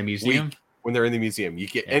your point, in the museum. When they're in the museum, you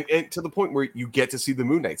get and to the point where you get to see the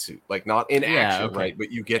Moon Knight suit, like not in action, right?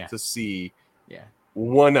 But you get to see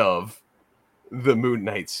one of the Moon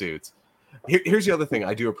Knight suits. Here's the other thing.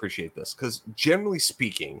 I do appreciate this because generally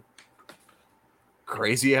speaking,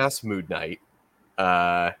 crazy ass Moon Knight,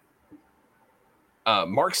 Mark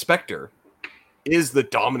Spector is the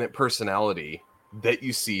dominant personality that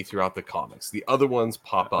you see throughout the comics. The other ones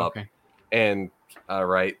pop up, and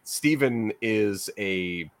right, Steven is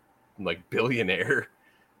a billionaire,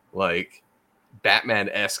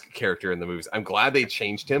 Batman-esque character in the movies. I'm glad they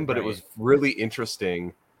changed him, but it was really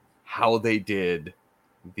interesting how they did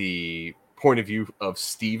the point of view of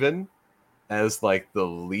Steven as the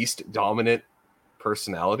least dominant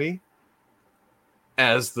personality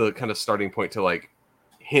as the kind of starting point to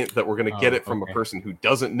hint that we're going to get it from a person who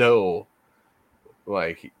doesn't know,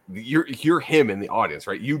 you're him in the audience,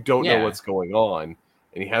 right? You don't know what's going on,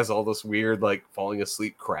 and he has all this weird falling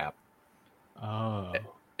asleep crap.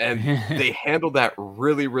 And they handled that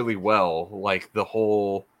really, really well, the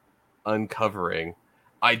whole uncovering.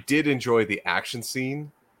 I did enjoy the action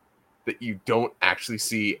scene that you don't actually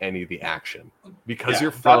see any of the action because you're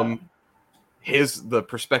from the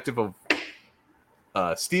perspective of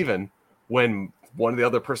Steven. When one of the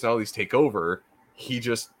other personalities take over, he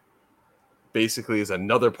just basically is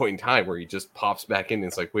another point in time where he just pops back in and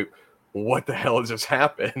it's like, wait, what the hell just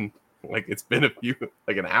happened? It's been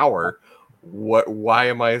an hour. Why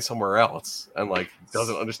am I somewhere else? And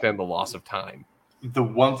doesn't understand the loss of time. The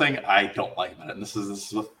one thing I don't like about it, and this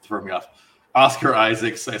is what threw me off, Oscar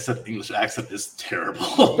Isaac's English accent is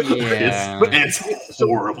terrible. It's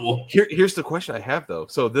horrible. Here's the question I have though.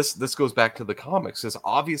 So this goes back to the comics, is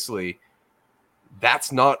obviously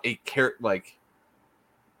that's not a character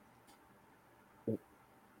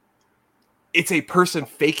it's a person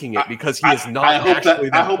faking it because he is not actually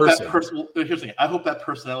that person. Here's the thing. I hope that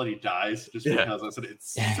personality dies just because I said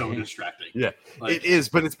it's so distracting. Yeah, it is,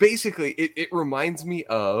 but it's basically it reminds me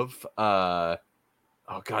of oh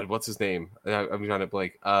God, what's his name? I'm trying to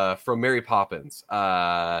blank. From Mary Poppins.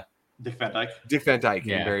 Dick Van Dyke. Dick Van Dyke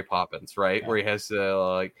in Mary Poppins, right? Where he has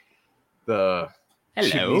like the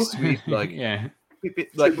hello, sweet, like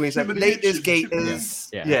like when he's like latest gators,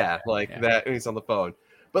 like that when he's on the phone.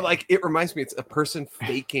 But like it reminds me, it's a person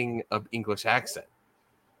faking an English accent,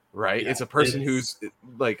 right? It's a person who's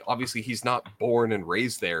like obviously he's not born and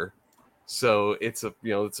raised there, so it's a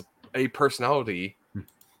personality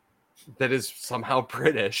that is somehow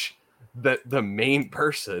British that the main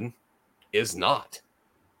person is not.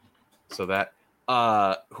 So that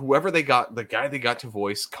whoever they got, the guy they got to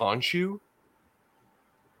voice Khonshu,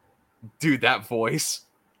 dude, that voice.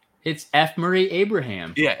 It's F. Murray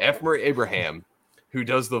Abraham. Yeah, F. Murray Abraham, who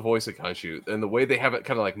does the voice of Khonshu, and the way they have it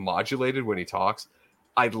kind of like modulated when he talks,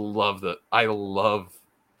 I love that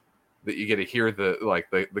you get to hear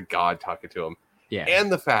the God talking to him. Yeah,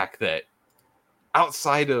 and the fact that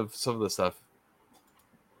outside of some of the stuff,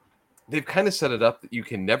 they've kind of set it up that you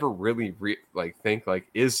can never really think like,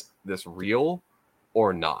 is this real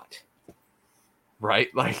or not?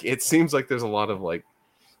 Right? Like it seems like there's a lot of like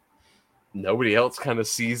nobody else kind of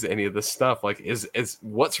sees any of this stuff. Like is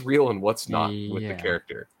what's real and what's not with the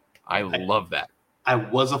character. I love that. I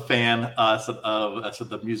was a fan of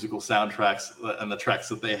the musical soundtracks and the tracks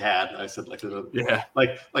that they had. I said like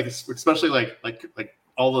especially like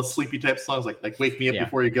all the sleepy type songs like Wake Me Up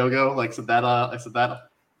Before You Go. Like so that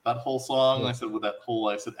that whole song. I said with that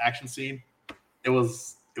whole action scene. It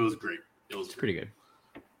was great. It was pretty good.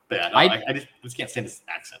 But yeah, no, I just can't stand his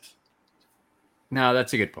accent. No,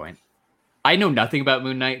 that's a good point. I know nothing about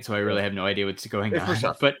Moon Knight, so I really have no idea what's going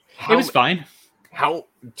on. But it was fine. How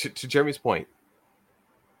to Jeremy's point?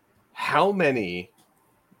 How many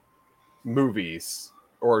movies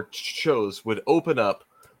or shows would open up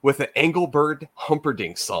with an Engelbert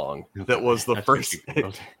Humperdinck song that was the first?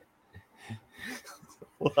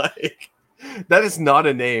 Like that is not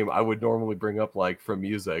a name I would normally bring up like from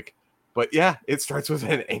music, but yeah, it starts with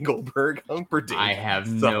an Engelbert Humperdinck. I have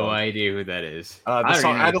no idea who that is. The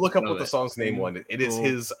song, I had to look up what the song's name was. It is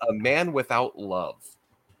his "A Man Without Love."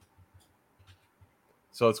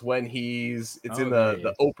 So it's when it's in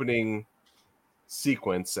the opening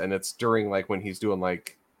sequence, and it's during like when he's doing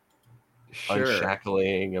like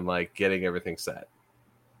unshackling and like getting everything set.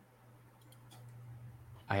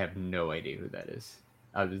 I have no idea who that is.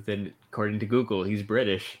 Other than, according to Google, he's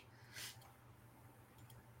British.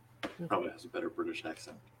 Probably has a better British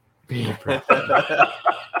accent.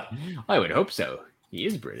 I would hope so. He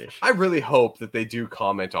is British. I really hope that they do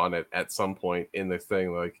comment on it at some point in the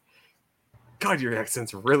thing, like, God, your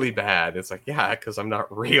accent's really bad. It's like, yeah, because I'm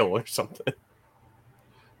not real or something.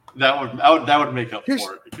 That would make up for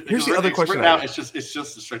it. Here's the other question. Right now, it's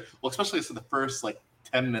just a straight. Well, especially in the first like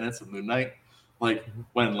 10 minutes of Moon Knight, like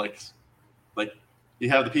when like you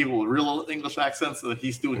have the people with real English accents, and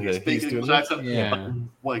he's doing his fake English accent. Yeah.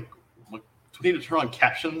 Like, do we need to turn on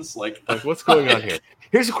captions? Like what's going on here?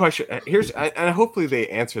 Here's a question. And hopefully they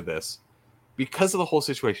answer this because of the whole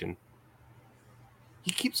situation.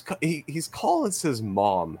 He's calling his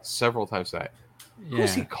mom several times tonight. Yeah.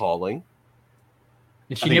 Who's he calling?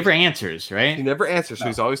 She never answers, right? He never answers, so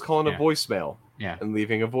he's always calling a voicemail. Yeah. And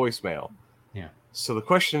leaving a voicemail. Yeah. So the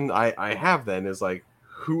question I have then is like,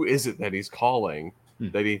 who is it that he's calling?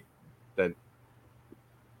 That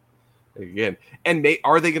again, and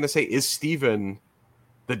are they going to say, is Steven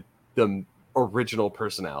the original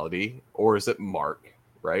personality, or is it Mark,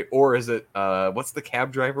 right? Or is it what's the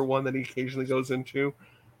cab driver one that he occasionally goes into?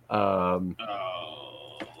 There's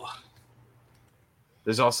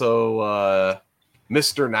also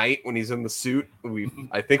Mr. Knight when he's in the suit.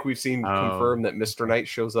 I think we've seen confirmed that Mr. Knight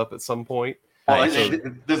shows up at some point. Well,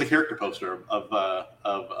 there's a character poster of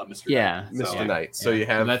Mr. Knight. Mr. Knight. So you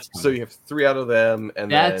have 3 out of them, and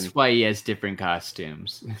that's why he has different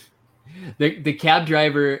costumes. The cab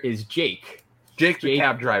driver is Jake. Jake the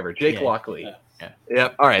cab driver. Jake Lockley.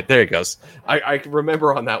 Yeah. All right, there he goes. I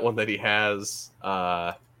remember on that one that he has.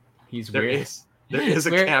 He's weird. There is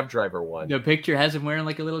a cab driver one. The picture has him wearing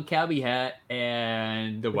like a little cabbie hat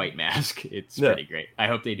and the white mask. It's pretty great. I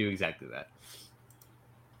hope they do exactly that.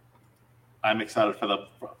 I'm excited for the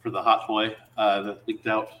hot toy that leaked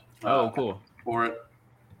out. Cool. For it.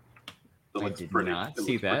 I did not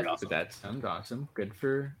see that, awesome. But that sounds awesome. Good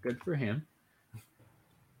for him.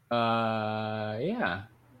 Yeah.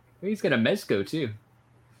 He's got a Mezco too.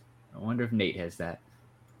 I wonder if Nate has that.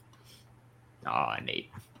 Nate.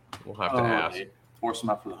 We'll have to ask. Nate. Force him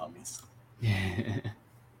out for the homies.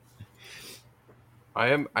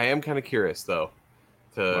 I am kind of curious though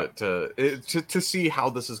to see how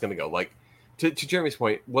this is going to go. Like to Jeremy's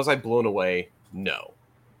point, was I blown away? No.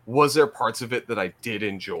 Was there parts of it that I did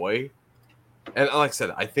enjoy? And like I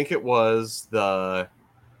said, I think it was the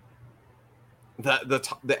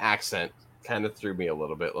accent kind of threw me a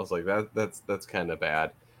little bit. I was like, that's kind of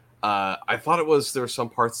bad. I thought there were some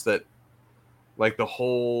parts that, like the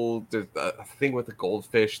whole thing with the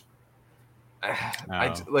goldfish.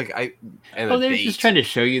 They're just trying to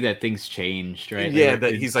show you that things changed, right? Yeah,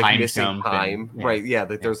 that he's like missing time, and, right? Yeah,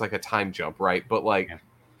 that there's like a time jump, right? But like,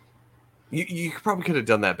 you probably could have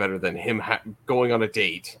done that better than him going on a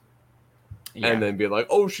date. And then be like,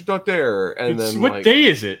 "Oh, she's not there." And then, what day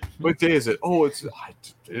is it? What day is it? Oh, I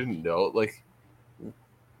didn't know. Like,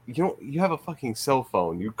 you have a fucking cell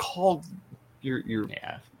phone. You called your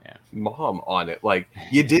mom on it. Like,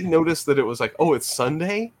 you did notice that it was like, "Oh, it's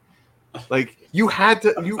Sunday." Like, you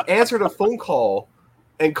answered a phone call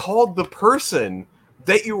and called the person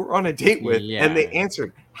that you were on a date with, and they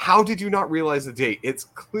answered. How did you not realize the date? It's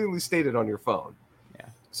clearly stated on your phone. Yeah.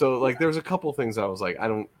 So, like, there's a couple things I was like,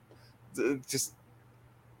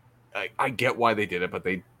 I get why they did it, but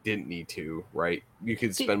they didn't need to, right? You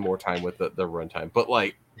could spend more time with the runtime, but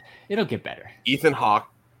like, it'll get better. Ethan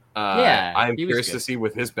Hawke, I'm curious to see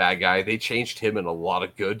with his bad guy. They changed him in a lot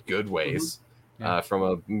of good ways, from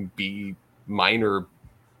a B minor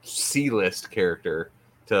C-list character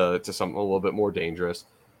to something a little bit more dangerous.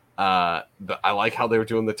 I like how they were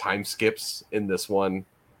doing the time skips in this one.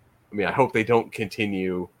 I mean, I hope they don't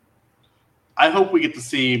continue. I hope we get to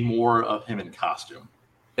see more of him in costume,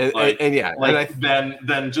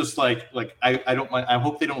 then just like I don't mind. I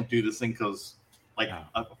hope they don't do this thing because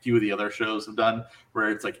a few of the other shows have done,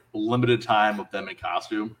 where it's like limited time of them in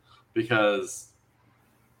costume, because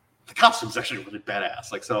the costume's actually really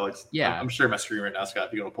badass. I'm sure my screen right now, Scott,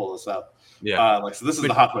 if you're gonna pull this up. Yeah. So this is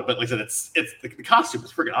the hot point, but like I said, it's the costume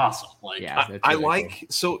is freaking awesome. I like cool.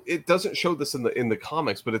 So it doesn't show this in the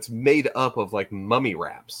comics, but it's made up of like mummy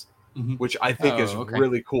wraps. Mm-hmm. Which I think is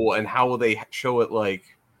really cool, and how will they show it like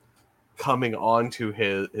coming onto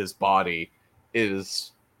his body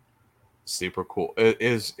is super cool. It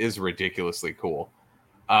is ridiculously cool.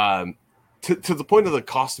 To the point of the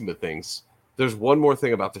costume of things, there's one more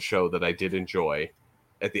thing about the show that I did enjoy.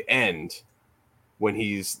 At the end, when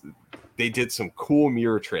they did some cool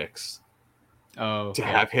mirror tricks. To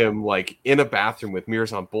have him like in a bathroom with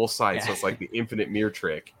mirrors on both sides, so it's like the infinite mirror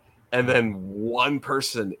trick. And then one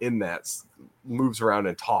person in that moves around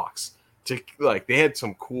and talks. They had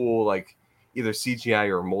some cool, like, either CGI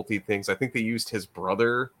or multi things. I think they used his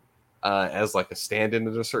brother as like a stand-in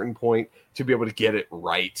at a certain point to be able to get it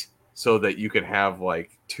right, so that you could have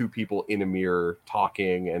like two people in a mirror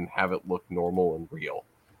talking and have it look normal and real.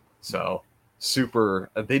 So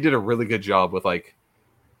they did a really good job with like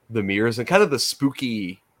the mirrors and kind of the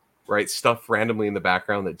spooky, right, stuff randomly in the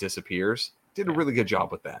background that disappears. Did a really good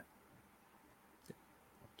job with that.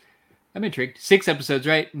 I'm intrigued. 6 episodes,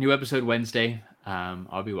 right? New episode Wednesday.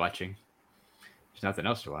 I'll be watching. There's nothing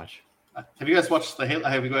else to watch. Have you guys watched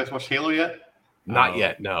Halo yet? Not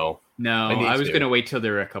yet. No. I was going to wait till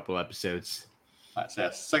there were a couple episodes. All right, so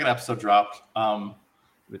second episode dropped.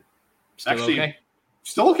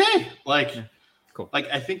 Still okay? Cool.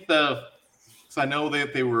 I think I know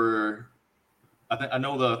that they were. I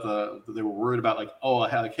know that they were worried about it's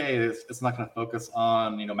not going to focus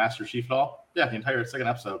on Master Chief at all. Yeah, the entire second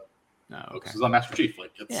episode focuses on Master Chief.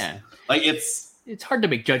 It's hard to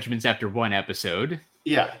make judgments after one episode.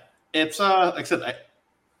 Yeah, it's like I said,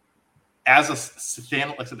 as a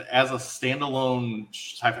standalone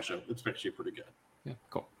sci-fi show, it's actually pretty good. Yeah,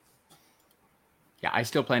 cool. Yeah, I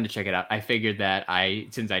still plan to check it out. I figured that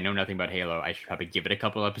since I know nothing about Halo, I should probably give it a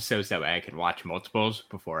couple episodes. That way I can watch multiples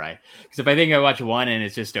because if I think I watch one and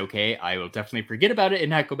it's just okay, I will definitely forget about it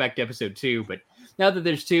and not go back to episode 2. But now that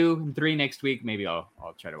there's 2 and 3 next week, maybe I'll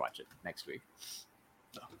try to watch it next week.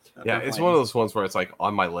 Yeah, it's one of those ones where it's like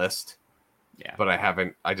on my list. Yeah, but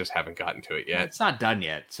I just haven't gotten to it yet. It's not done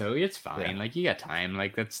yet, so it's fine. Yeah. You got time.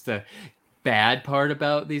 That's the bad part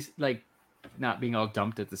about these, not being all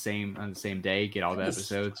dumped on the same day. Get all the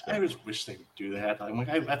episodes. I just wish they would do that. I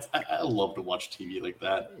love to watch TV like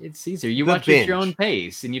that. It's easier. You watch at your own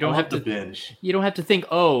pace, and you don't have to binge. You don't have to think,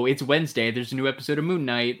 oh, it's Wednesday. There's a new episode of Moon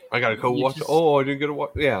Knight. I gotta go watch. I didn't get to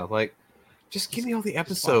watch. Yeah, just give me all the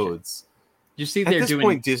episodes. You see, at this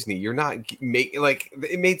point, Disney, you're not making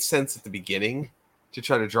it made sense at the beginning to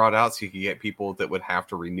try to draw it out so you could get people that would have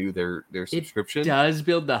to renew their subscription. It does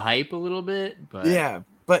build the hype a little bit, but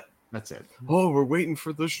but that's it. Oh, we're waiting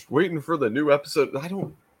for the new episode.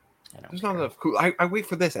 There's not enough cool. I wait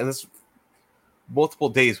for this, and this multiple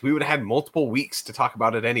days. We would have had multiple weeks to talk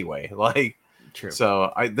about it anyway. Like, true.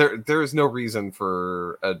 So there is no reason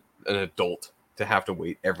for an adult to have to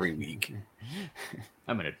wait every week.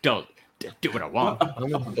 I'm an adult. Do what I want.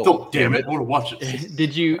 I'm an adult. Damn it! I want to watch it.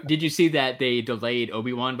 Did you see that they delayed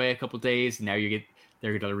Obi-Wan by a couple days? Now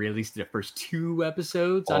they're going to release the first 2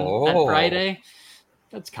 episodes on Friday.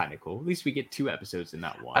 That's kind of cool. At least we get 2 episodes and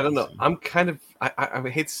not one. I don't know. I'm kind of I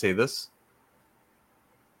hate to say this.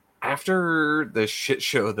 After the shit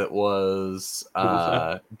show that was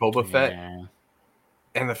Boba Fett,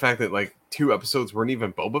 and the fact that like 2 episodes weren't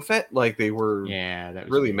even Boba Fett, like they were that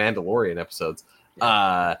was really weird. Mandalorian episodes.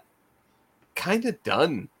 Kind of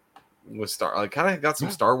done with kind of got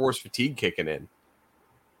some Star Wars fatigue kicking in.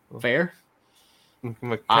 Fair.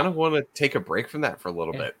 I kind of want to take a break from that for a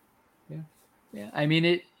little bit. Yeah. I mean,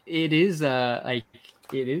 it is it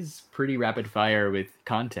is pretty rapid fire with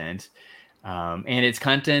content, and it's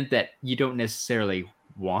content that you don't necessarily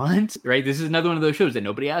want, right? This is another one of those shows that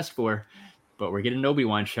nobody asked for, but we're getting an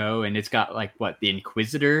Obi-Wan show, and it's got like the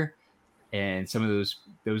Inquisitor and some of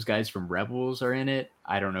those guys from Rebels are in it.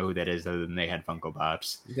 I don't know who that is, other than they had Funko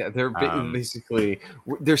Pops. Yeah, they're basically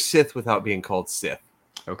they're Sith without being called Sith.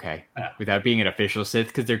 Okay, without being an official Sith,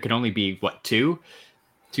 because there can only be 2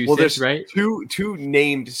 well, Siths, right? Two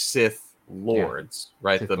named Sith lords,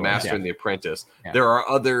 right? Sith the lords, Master and the Apprentice. Yeah. There are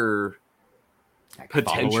other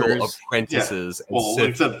potential followers. apprentices. And Well,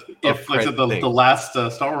 Sith except the last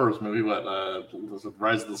Star Wars movie, was it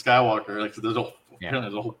Rise of the Skywalker? Like there's a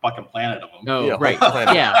whole fucking planet of them. Oh, Yeah, right.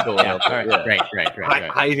 planet Yeah. going Yeah. up there, Right.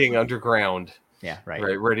 hiding underground. Yeah. Right.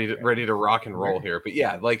 Right, ready to rock and roll here. But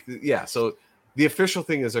so the official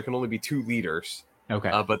thing is there can only be 2 leaders. Okay.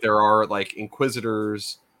 But there are like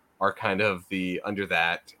Inquisitors are kind of the under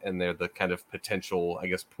that, and they're the kind of potential, I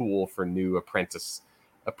guess, pool for new apprentices,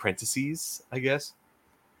 I guess.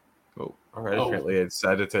 Oh, all right. Apparently, I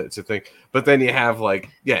decided to think. But then you have like,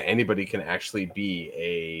 anybody can actually be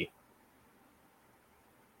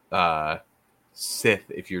a Sith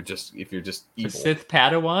if you're just evil. A Sith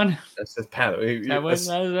Padawan. A Sith Padawan.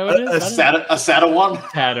 A Sadawan.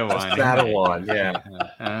 Padawan. A Padawan.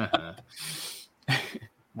 Yeah.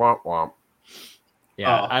 Womp womp.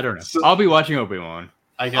 Yeah, I don't know. I'll be watching Obi-Wan.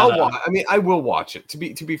 I will watch it. To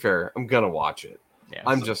be fair, I'm gonna watch it. Yeah,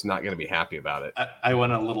 I'm just not gonna be happy about it. I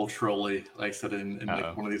went a little trolly, like I said, in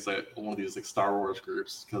like one of these like Star Wars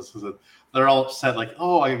groups, because they're all said like,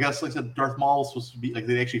 oh, I guess like I said, Darth Maul is supposed to be like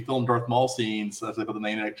they actually filmed Darth Maul scenes. That's like what the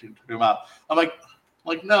name actually took him out. I'm like,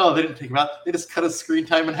 no, they didn't take him out. They just cut his screen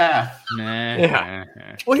time in half. Nah.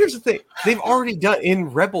 Well, here's the thing: they've already done in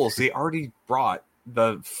Rebels. They already brought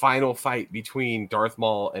the final fight between Darth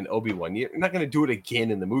Maul and Obi-Wan. You're not going to do it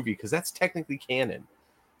again in the movie because that's technically canon.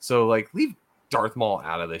 So, like, leave Darth Maul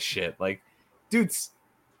out of this shit. Like,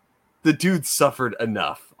 the dude suffered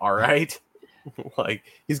enough, all right? Like,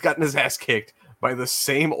 he's gotten his ass kicked by the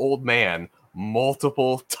same old man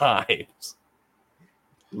multiple times.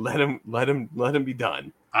 Let him be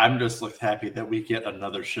done. I'm just happy that we get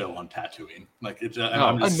another show on Tatooine. Like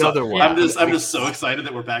another one. I'm just so excited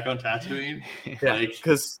that we're back on Tatooine. Yeah,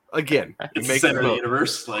 because again, it's the center of the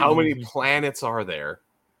universe. Like, how many planets are there?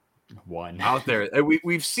 One out there.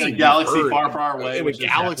 We've seen a galaxy far, far away. In a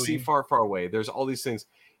galaxy far, far away. There's all these things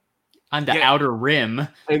on the outer rim.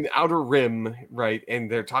 And the outer rim, right? And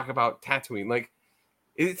they're talking about Tatooine. Like,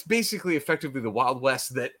 it's basically effectively the Wild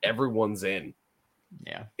West that everyone's in.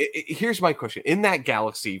 Yeah. Here's my question. In that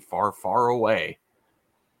galaxy far, far away,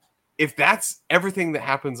 if that's everything that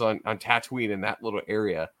happens on Tatooine in that little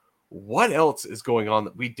area, what else is going on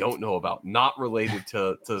that we don't know about, not related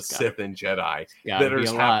to Sith and Jedi, that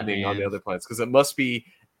is happening on the other planets? Because it must be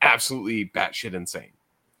absolutely batshit insane.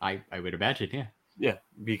 I would imagine, yeah. Yeah,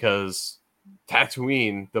 because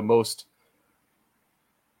Tatooine, the most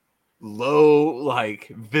low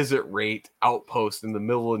visit rate outpost in the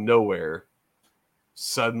middle of nowhere,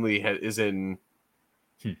 suddenly is in.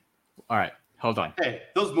 All right, hold on. Hey,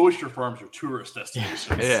 those moisture farms are tourist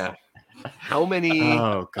destinations. Yeah. How many?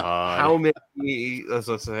 Oh God! How many?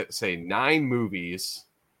 Let's say 9 movies.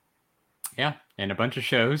 Yeah, and a bunch of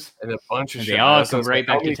shows. And a bunch of shows. They all come right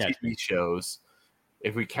back to TV shows.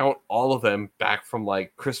 If we count all of them back from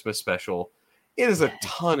Christmas special, it is a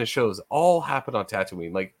ton of shows. All happen on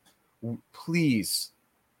Tatooine. Like, please.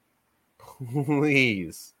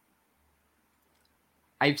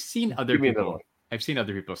 I've seen other people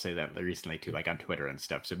say that recently too, like on Twitter and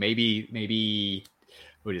stuff. So maybe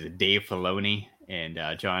what is it, Dave Filoni and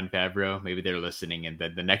Jon Favreau? Maybe they're listening, and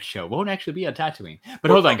the next show won't actually be on Tatooine.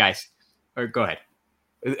 But hold on, guys. Or go ahead.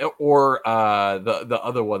 Or the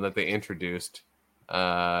other one that they introduced.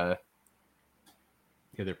 The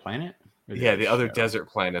other planet? Yeah, the other desert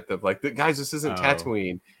planet that like the guys, this isn't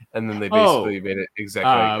Tatooine, and then they basically made it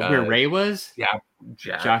exactly where Rey was. Yeah,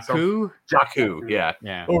 Jakku.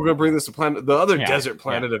 Yeah. Oh, we're gonna bring this to the other desert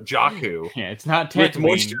planet of Jakku. Yeah, it's not with Tatooine.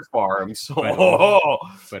 moisture farms,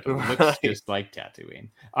 but it looks just like Tatooine.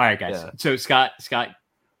 All right, guys. Yeah. So Scott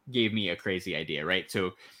gave me a crazy idea, right?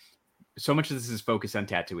 So much of this is focused on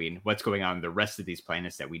Tatooine. What's going on the rest of these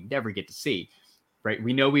planets that we never get to see, right?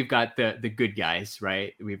 We know we've got the good guys,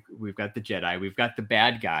 right? We've got the Jedi, we've got the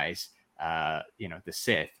bad guys, the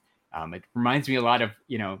Sith. It reminds me a lot of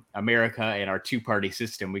America and our two-party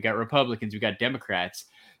system. We got Republicans, we got Democrats.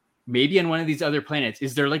 Maybe on one of these other planets,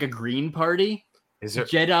 is there like a green party? Is there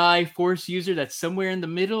Jedi Force user that's somewhere in the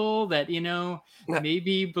middle that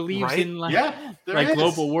maybe believes in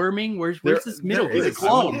global warming? Where's this middle? He's a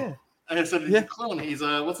clone. Yeah. I said he's a clone. He's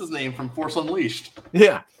what's his name from Force Unleashed?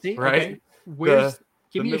 Yeah, see? Right. Okay.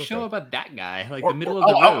 Give me a show about that guy, like the middle of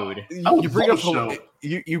the road.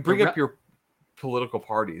 You bring up your political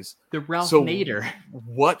parties. The Ralph Nader.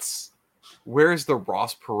 Where's the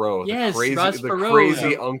Ross Perot? Yes, the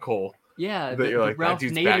crazy uncle. Yeah, that you're like, that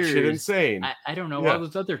dude's batshit insane. I don't know all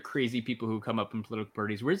those other crazy people who come up in political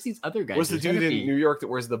parties. Where's these other guys? Where's the dude in New York that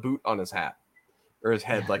wears the boot on his hat or his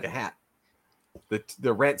head like a hat?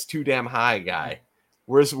 The rent's too damn high guy.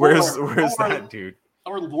 Where's that dude?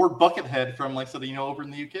 Or Lord Buckethead from over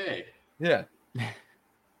in the UK. Yeah.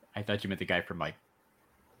 I thought you meant the guy from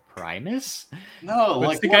Primus? No,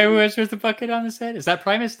 what's the guy who wears the bucket on his head? Is that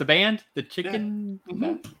Primus, the band? The chicken?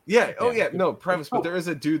 Yeah. Mm-hmm. Yeah. No, Primus, but there is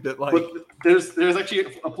a dude that there's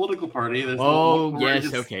actually a political party. There's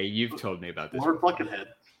yes, okay. You've told me about this. Lord Buckethead.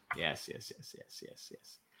 Yes.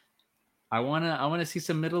 I wanna see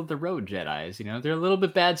some middle of the road Jedis. They're a little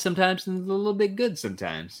bit bad sometimes and a little bit good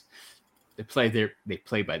sometimes. They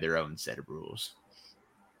play by their own set of rules.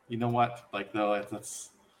 You know what? That's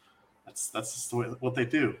just what they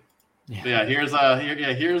do. Yeah. Here's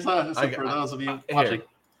for those of you watching.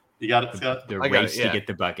 You got it, Scott. The race to get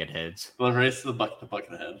the bucket heads. The race to the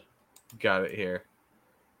bucket head. Got it here.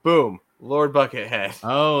 Boom, Lord Buckethead.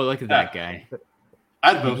 Oh, look at that guy.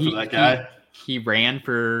 I'd vote for that guy. He ran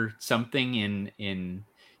for something in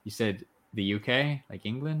you said the UK, like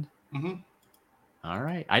England. Mm-hmm. All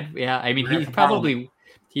right. He'd probably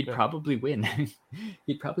win.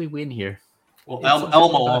 He'd probably win here. Well,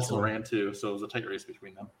 Elmo also ran too, so it was a tight race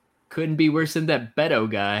between them. Couldn't be worse than that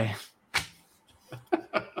Beto guy.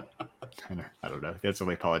 I don't know. That's the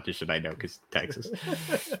only politician I know because Texas.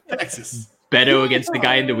 Beto against the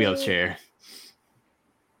guy in the wheelchair.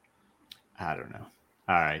 I don't know.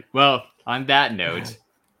 All right. Well, on that note,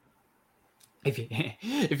 if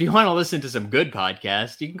you want to listen to some good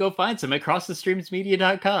podcasts, you can go find some at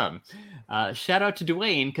crossthestreamsmedia.com. Shout out to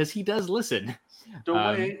Dwayne because he does listen.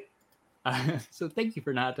 Dwayne. So thank you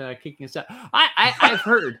for not kicking us out. I've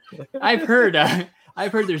heard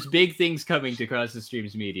there's big things coming to Cross the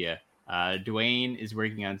Streams Media. Dwayne is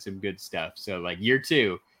working on some good stuff. So year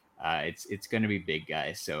 2, it's going to be big,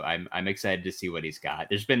 guys. So I'm excited to see what he's got.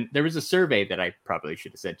 There was a survey that I probably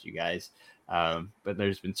should have sent to you guys. But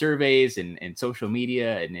there's been surveys and social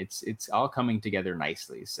media, and it's all coming together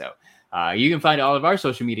nicely. So you can find all of our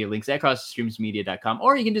social media links at crossthestreamsmedia.com,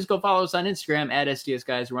 or you can just go follow us on Instagram at STS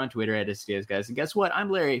Guys. We're on Twitter at STS Guys. And guess what?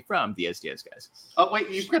 I'm Larry from the STS Guys. Oh, wait,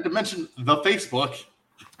 you forgot to mention the Facebook.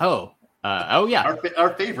 Oh yeah.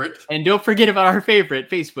 Our favorite. And don't forget about our favorite,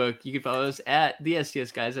 Facebook. You can follow us at the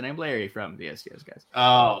STS Guys, and I'm Larry from the STS Guys.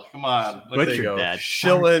 Oh, come on. Butchered that.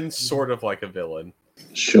 Shilling sort of like a villain.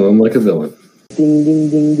 Show him like a villain. Ding ding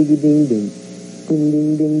ding ding ding ding. Ding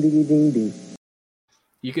ding ding ding ding ding.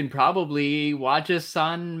 You can probably watch us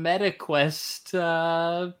on MetaQuest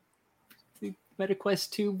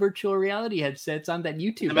 2 virtual reality headsets on that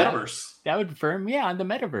YouTube. The metaverse. That would firm, on the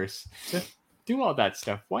metaverse. Do all that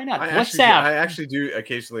stuff. Why not? I actually do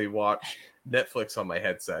occasionally watch Netflix on my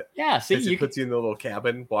headset. Yeah, see, it puts you in the little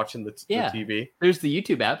cabin watching the TV. There's the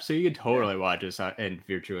YouTube app, so you can totally watch us in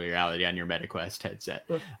virtual reality on your MetaQuest headset.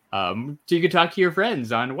 So you can talk to your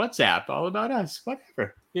friends on WhatsApp all about us,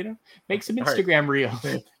 whatever. Make some Instagram reels.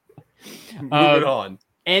 Move it on.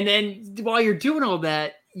 And then while you're doing all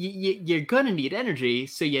that, you're gonna need energy,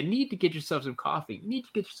 so you need to get yourself some coffee. You need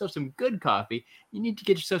to get yourself some good coffee. You need to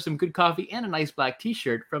get yourself some good coffee and a nice black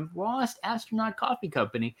t-shirt from Lost Astronaut Coffee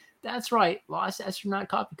Company. That's right, Lost Astronaut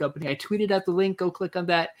Coffee Company. I tweeted out the link. Go click on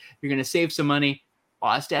that. You're gonna save some money.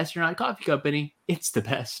 Lost Astronaut Coffee Company. It's the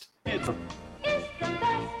best.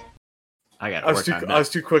 I was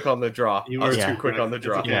too quick on the draw. You were too quick on the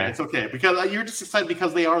draw. Yeah, it's okay because you're just excited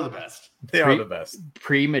because they are the best. They are the best.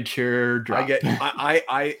 Premature drop.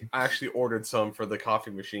 I actually ordered some for the coffee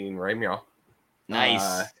machine right now.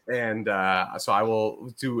 Nice. So I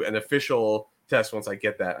will do an official test once I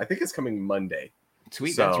get that. I think it's coming Monday.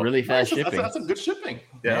 Sweet. So, that's really fast shipping. That's some good shipping.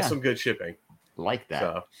 Yeah, that's some good shipping. Like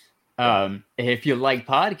that. So, if you like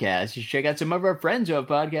podcasts, you should check out some of our friends who have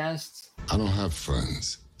podcasts. I don't have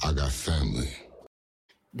friends. I got family.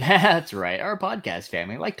 That's right. Our podcast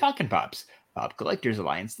family, like Talkin' Pops, Pop Collectors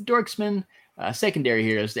Alliance, The Dorksman, Secondary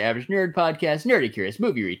Heroes, The Average Nerd Podcast, Nerdy Curious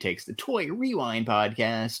Movie Retakes, The Toy Rewind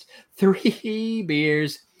Podcast, 3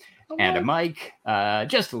 Beers, and a mic,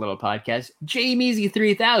 Just a Little Podcast, Jamiezy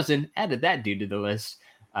 3000, added that dude to the list,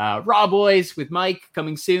 Raw Boys with Mike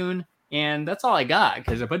coming soon, and that's all I got,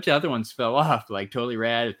 because a bunch of other ones fell off, like Totally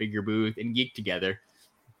Rad, Figure Booth, and Geek Together.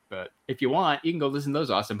 But if you want, you can go listen to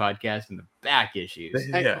those awesome podcasts in the back issues.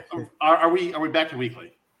 Hey, are we back to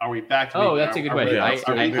weekly? Are we back to weekly? That's a good question.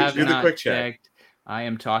 I have not checked. I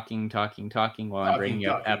am talking while I'm bringing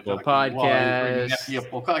up Apple Podcasts.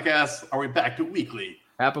 Apple Podcasts. Are we back to weekly?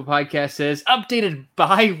 Apple Podcast says updated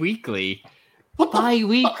bi-weekly.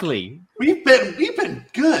 Bi-weekly. We've been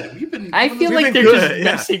good. I feel like they're just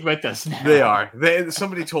messing with us now. They are.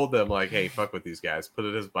 Somebody told them, like, hey, fuck with these guys. Put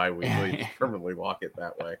it as bi-weekly. Permanently lock it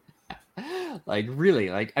that way. Like,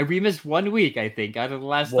 really? Like, we missed 1 week, I think, out of the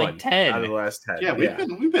last 10. Out of the last 10. Yeah,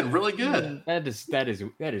 we've been really good. That is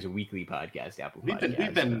a weekly podcast, Apple Podcast.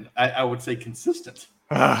 We've been I would say consistent.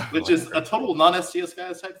 Which is a total non-STS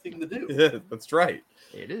guys type thing to do. Yeah, that's right.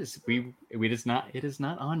 It is. It is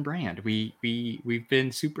not on brand. We've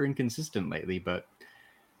been super inconsistent lately, but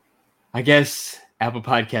I guess Apple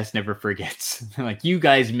Podcast never forgets. Like, you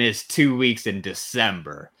guys missed 2 weeks in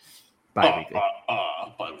December. Bi-weekly.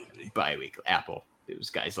 Bi-weekly. Apple. Those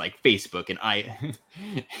guys like Facebook and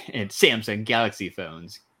and Samsung Galaxy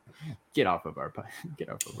phones. Get off of our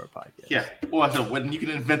podcast. Yeah. Well, so when you can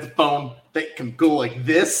invent the phone that can go like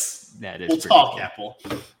this, we'll talk, cool. Apple.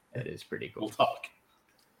 That is pretty cool. We'll talk.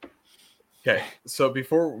 Okay. So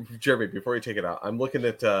before you take it out, I'm looking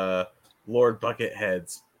at Lord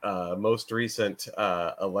Buckethead's most recent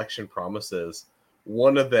election promises.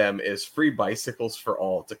 One of them is free bicycles for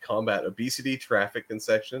all to combat obesity, traffic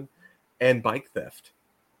concession, and bike theft.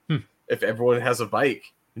 If everyone has a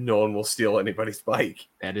bike, no one will steal anybody's bike.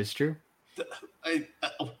 That is true.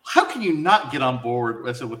 How can you not get on board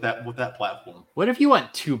with that platform? What if you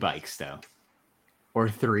want 2 bikes though, or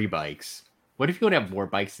 3 bikes? What if you want to have more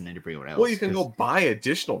bikes than everyone else? Well, you can go buy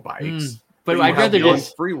additional bikes, but I'd rather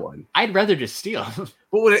just free one. I'd rather just steal.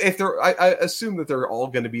 But if they're, I assume that they're all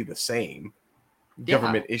going to be the same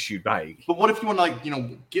government issued bike. But what if you want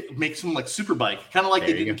to make some like super bike, kind of like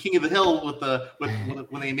they did in King of the Hill with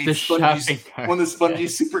when they made the Spongy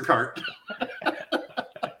super cart.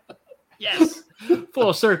 Yes,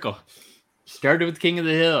 full circle. Started with King of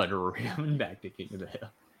the Hill and ran back to King of the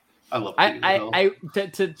Hill. I love King of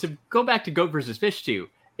the Hill. To go back to Goat versus Fish too.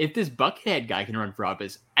 If this Buckethead guy can run for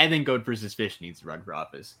office, I think Goat versus Fish needs to run for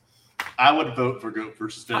office. I would vote for Goat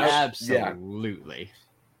versus Fish. Absolutely. Yeah.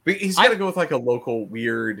 But he's got to go with like a local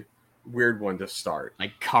weird one to start,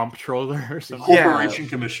 like comptroller or something. Corporation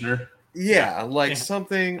commissioner. Yeah, like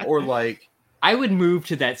something, or like I would move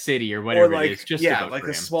to that city or whatever it is. Just to like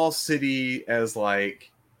a small city as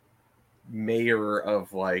like mayor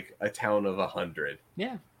of like a town of 100.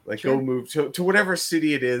 Yeah, like go move to whatever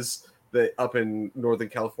city it is that up in Northern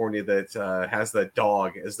California that has that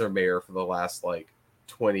dog as their mayor for the last like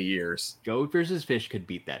 20 years. Goat versus Fish could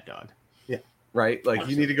beat that dog. Right, like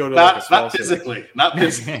you need to go to not like a small physically, not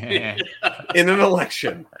physically, in an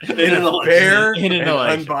election, fair,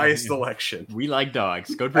 unbiased election. We like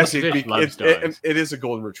dogs. Go versus Fish loves dogs. It is a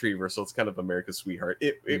golden retriever, so it's kind of America's sweetheart.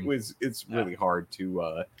 It's really hard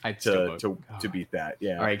to beat that.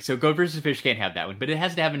 Yeah. All right, so Goat versus Fish can't have that one, but it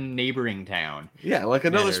has to have a neighboring town. Yeah, like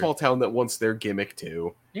another small town that wants their gimmick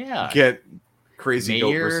too. Yeah. Get crazy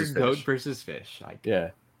Mayor Goat versus Fish.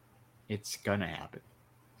 It's gonna happen.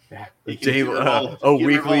 Yeah. A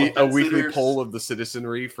weekly poll of the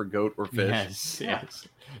citizenry for Goat or Fish. Yes.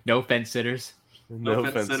 No fence sitters. No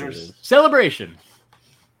fence sitters. Celebration.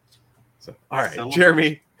 So, all right,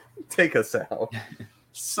 Jeremy, take us out.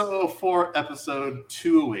 So for episode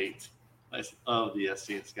 208 of the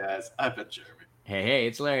STS guys, I've been Jeremy. Hey,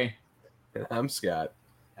 it's Larry. And I'm Scott.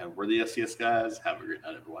 And we're the STS guys. Have a great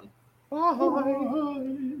night, everyone. Bye.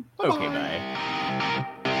 Okay, bye.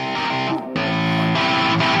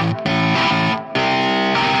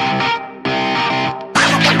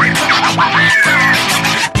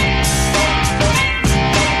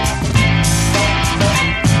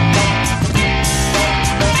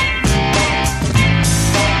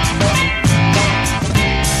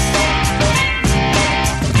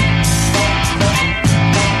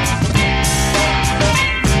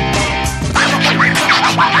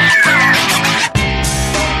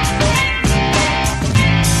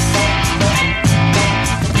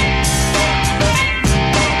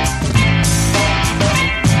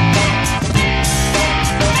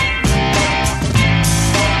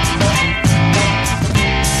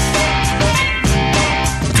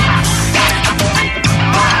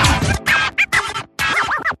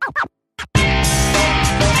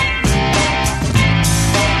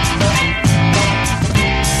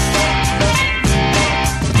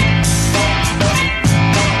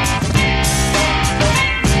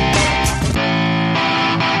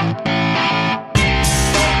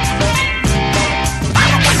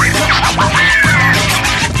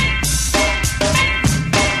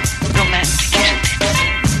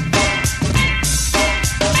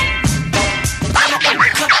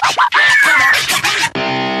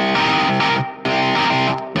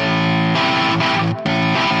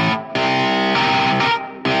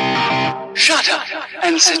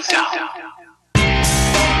 sit down.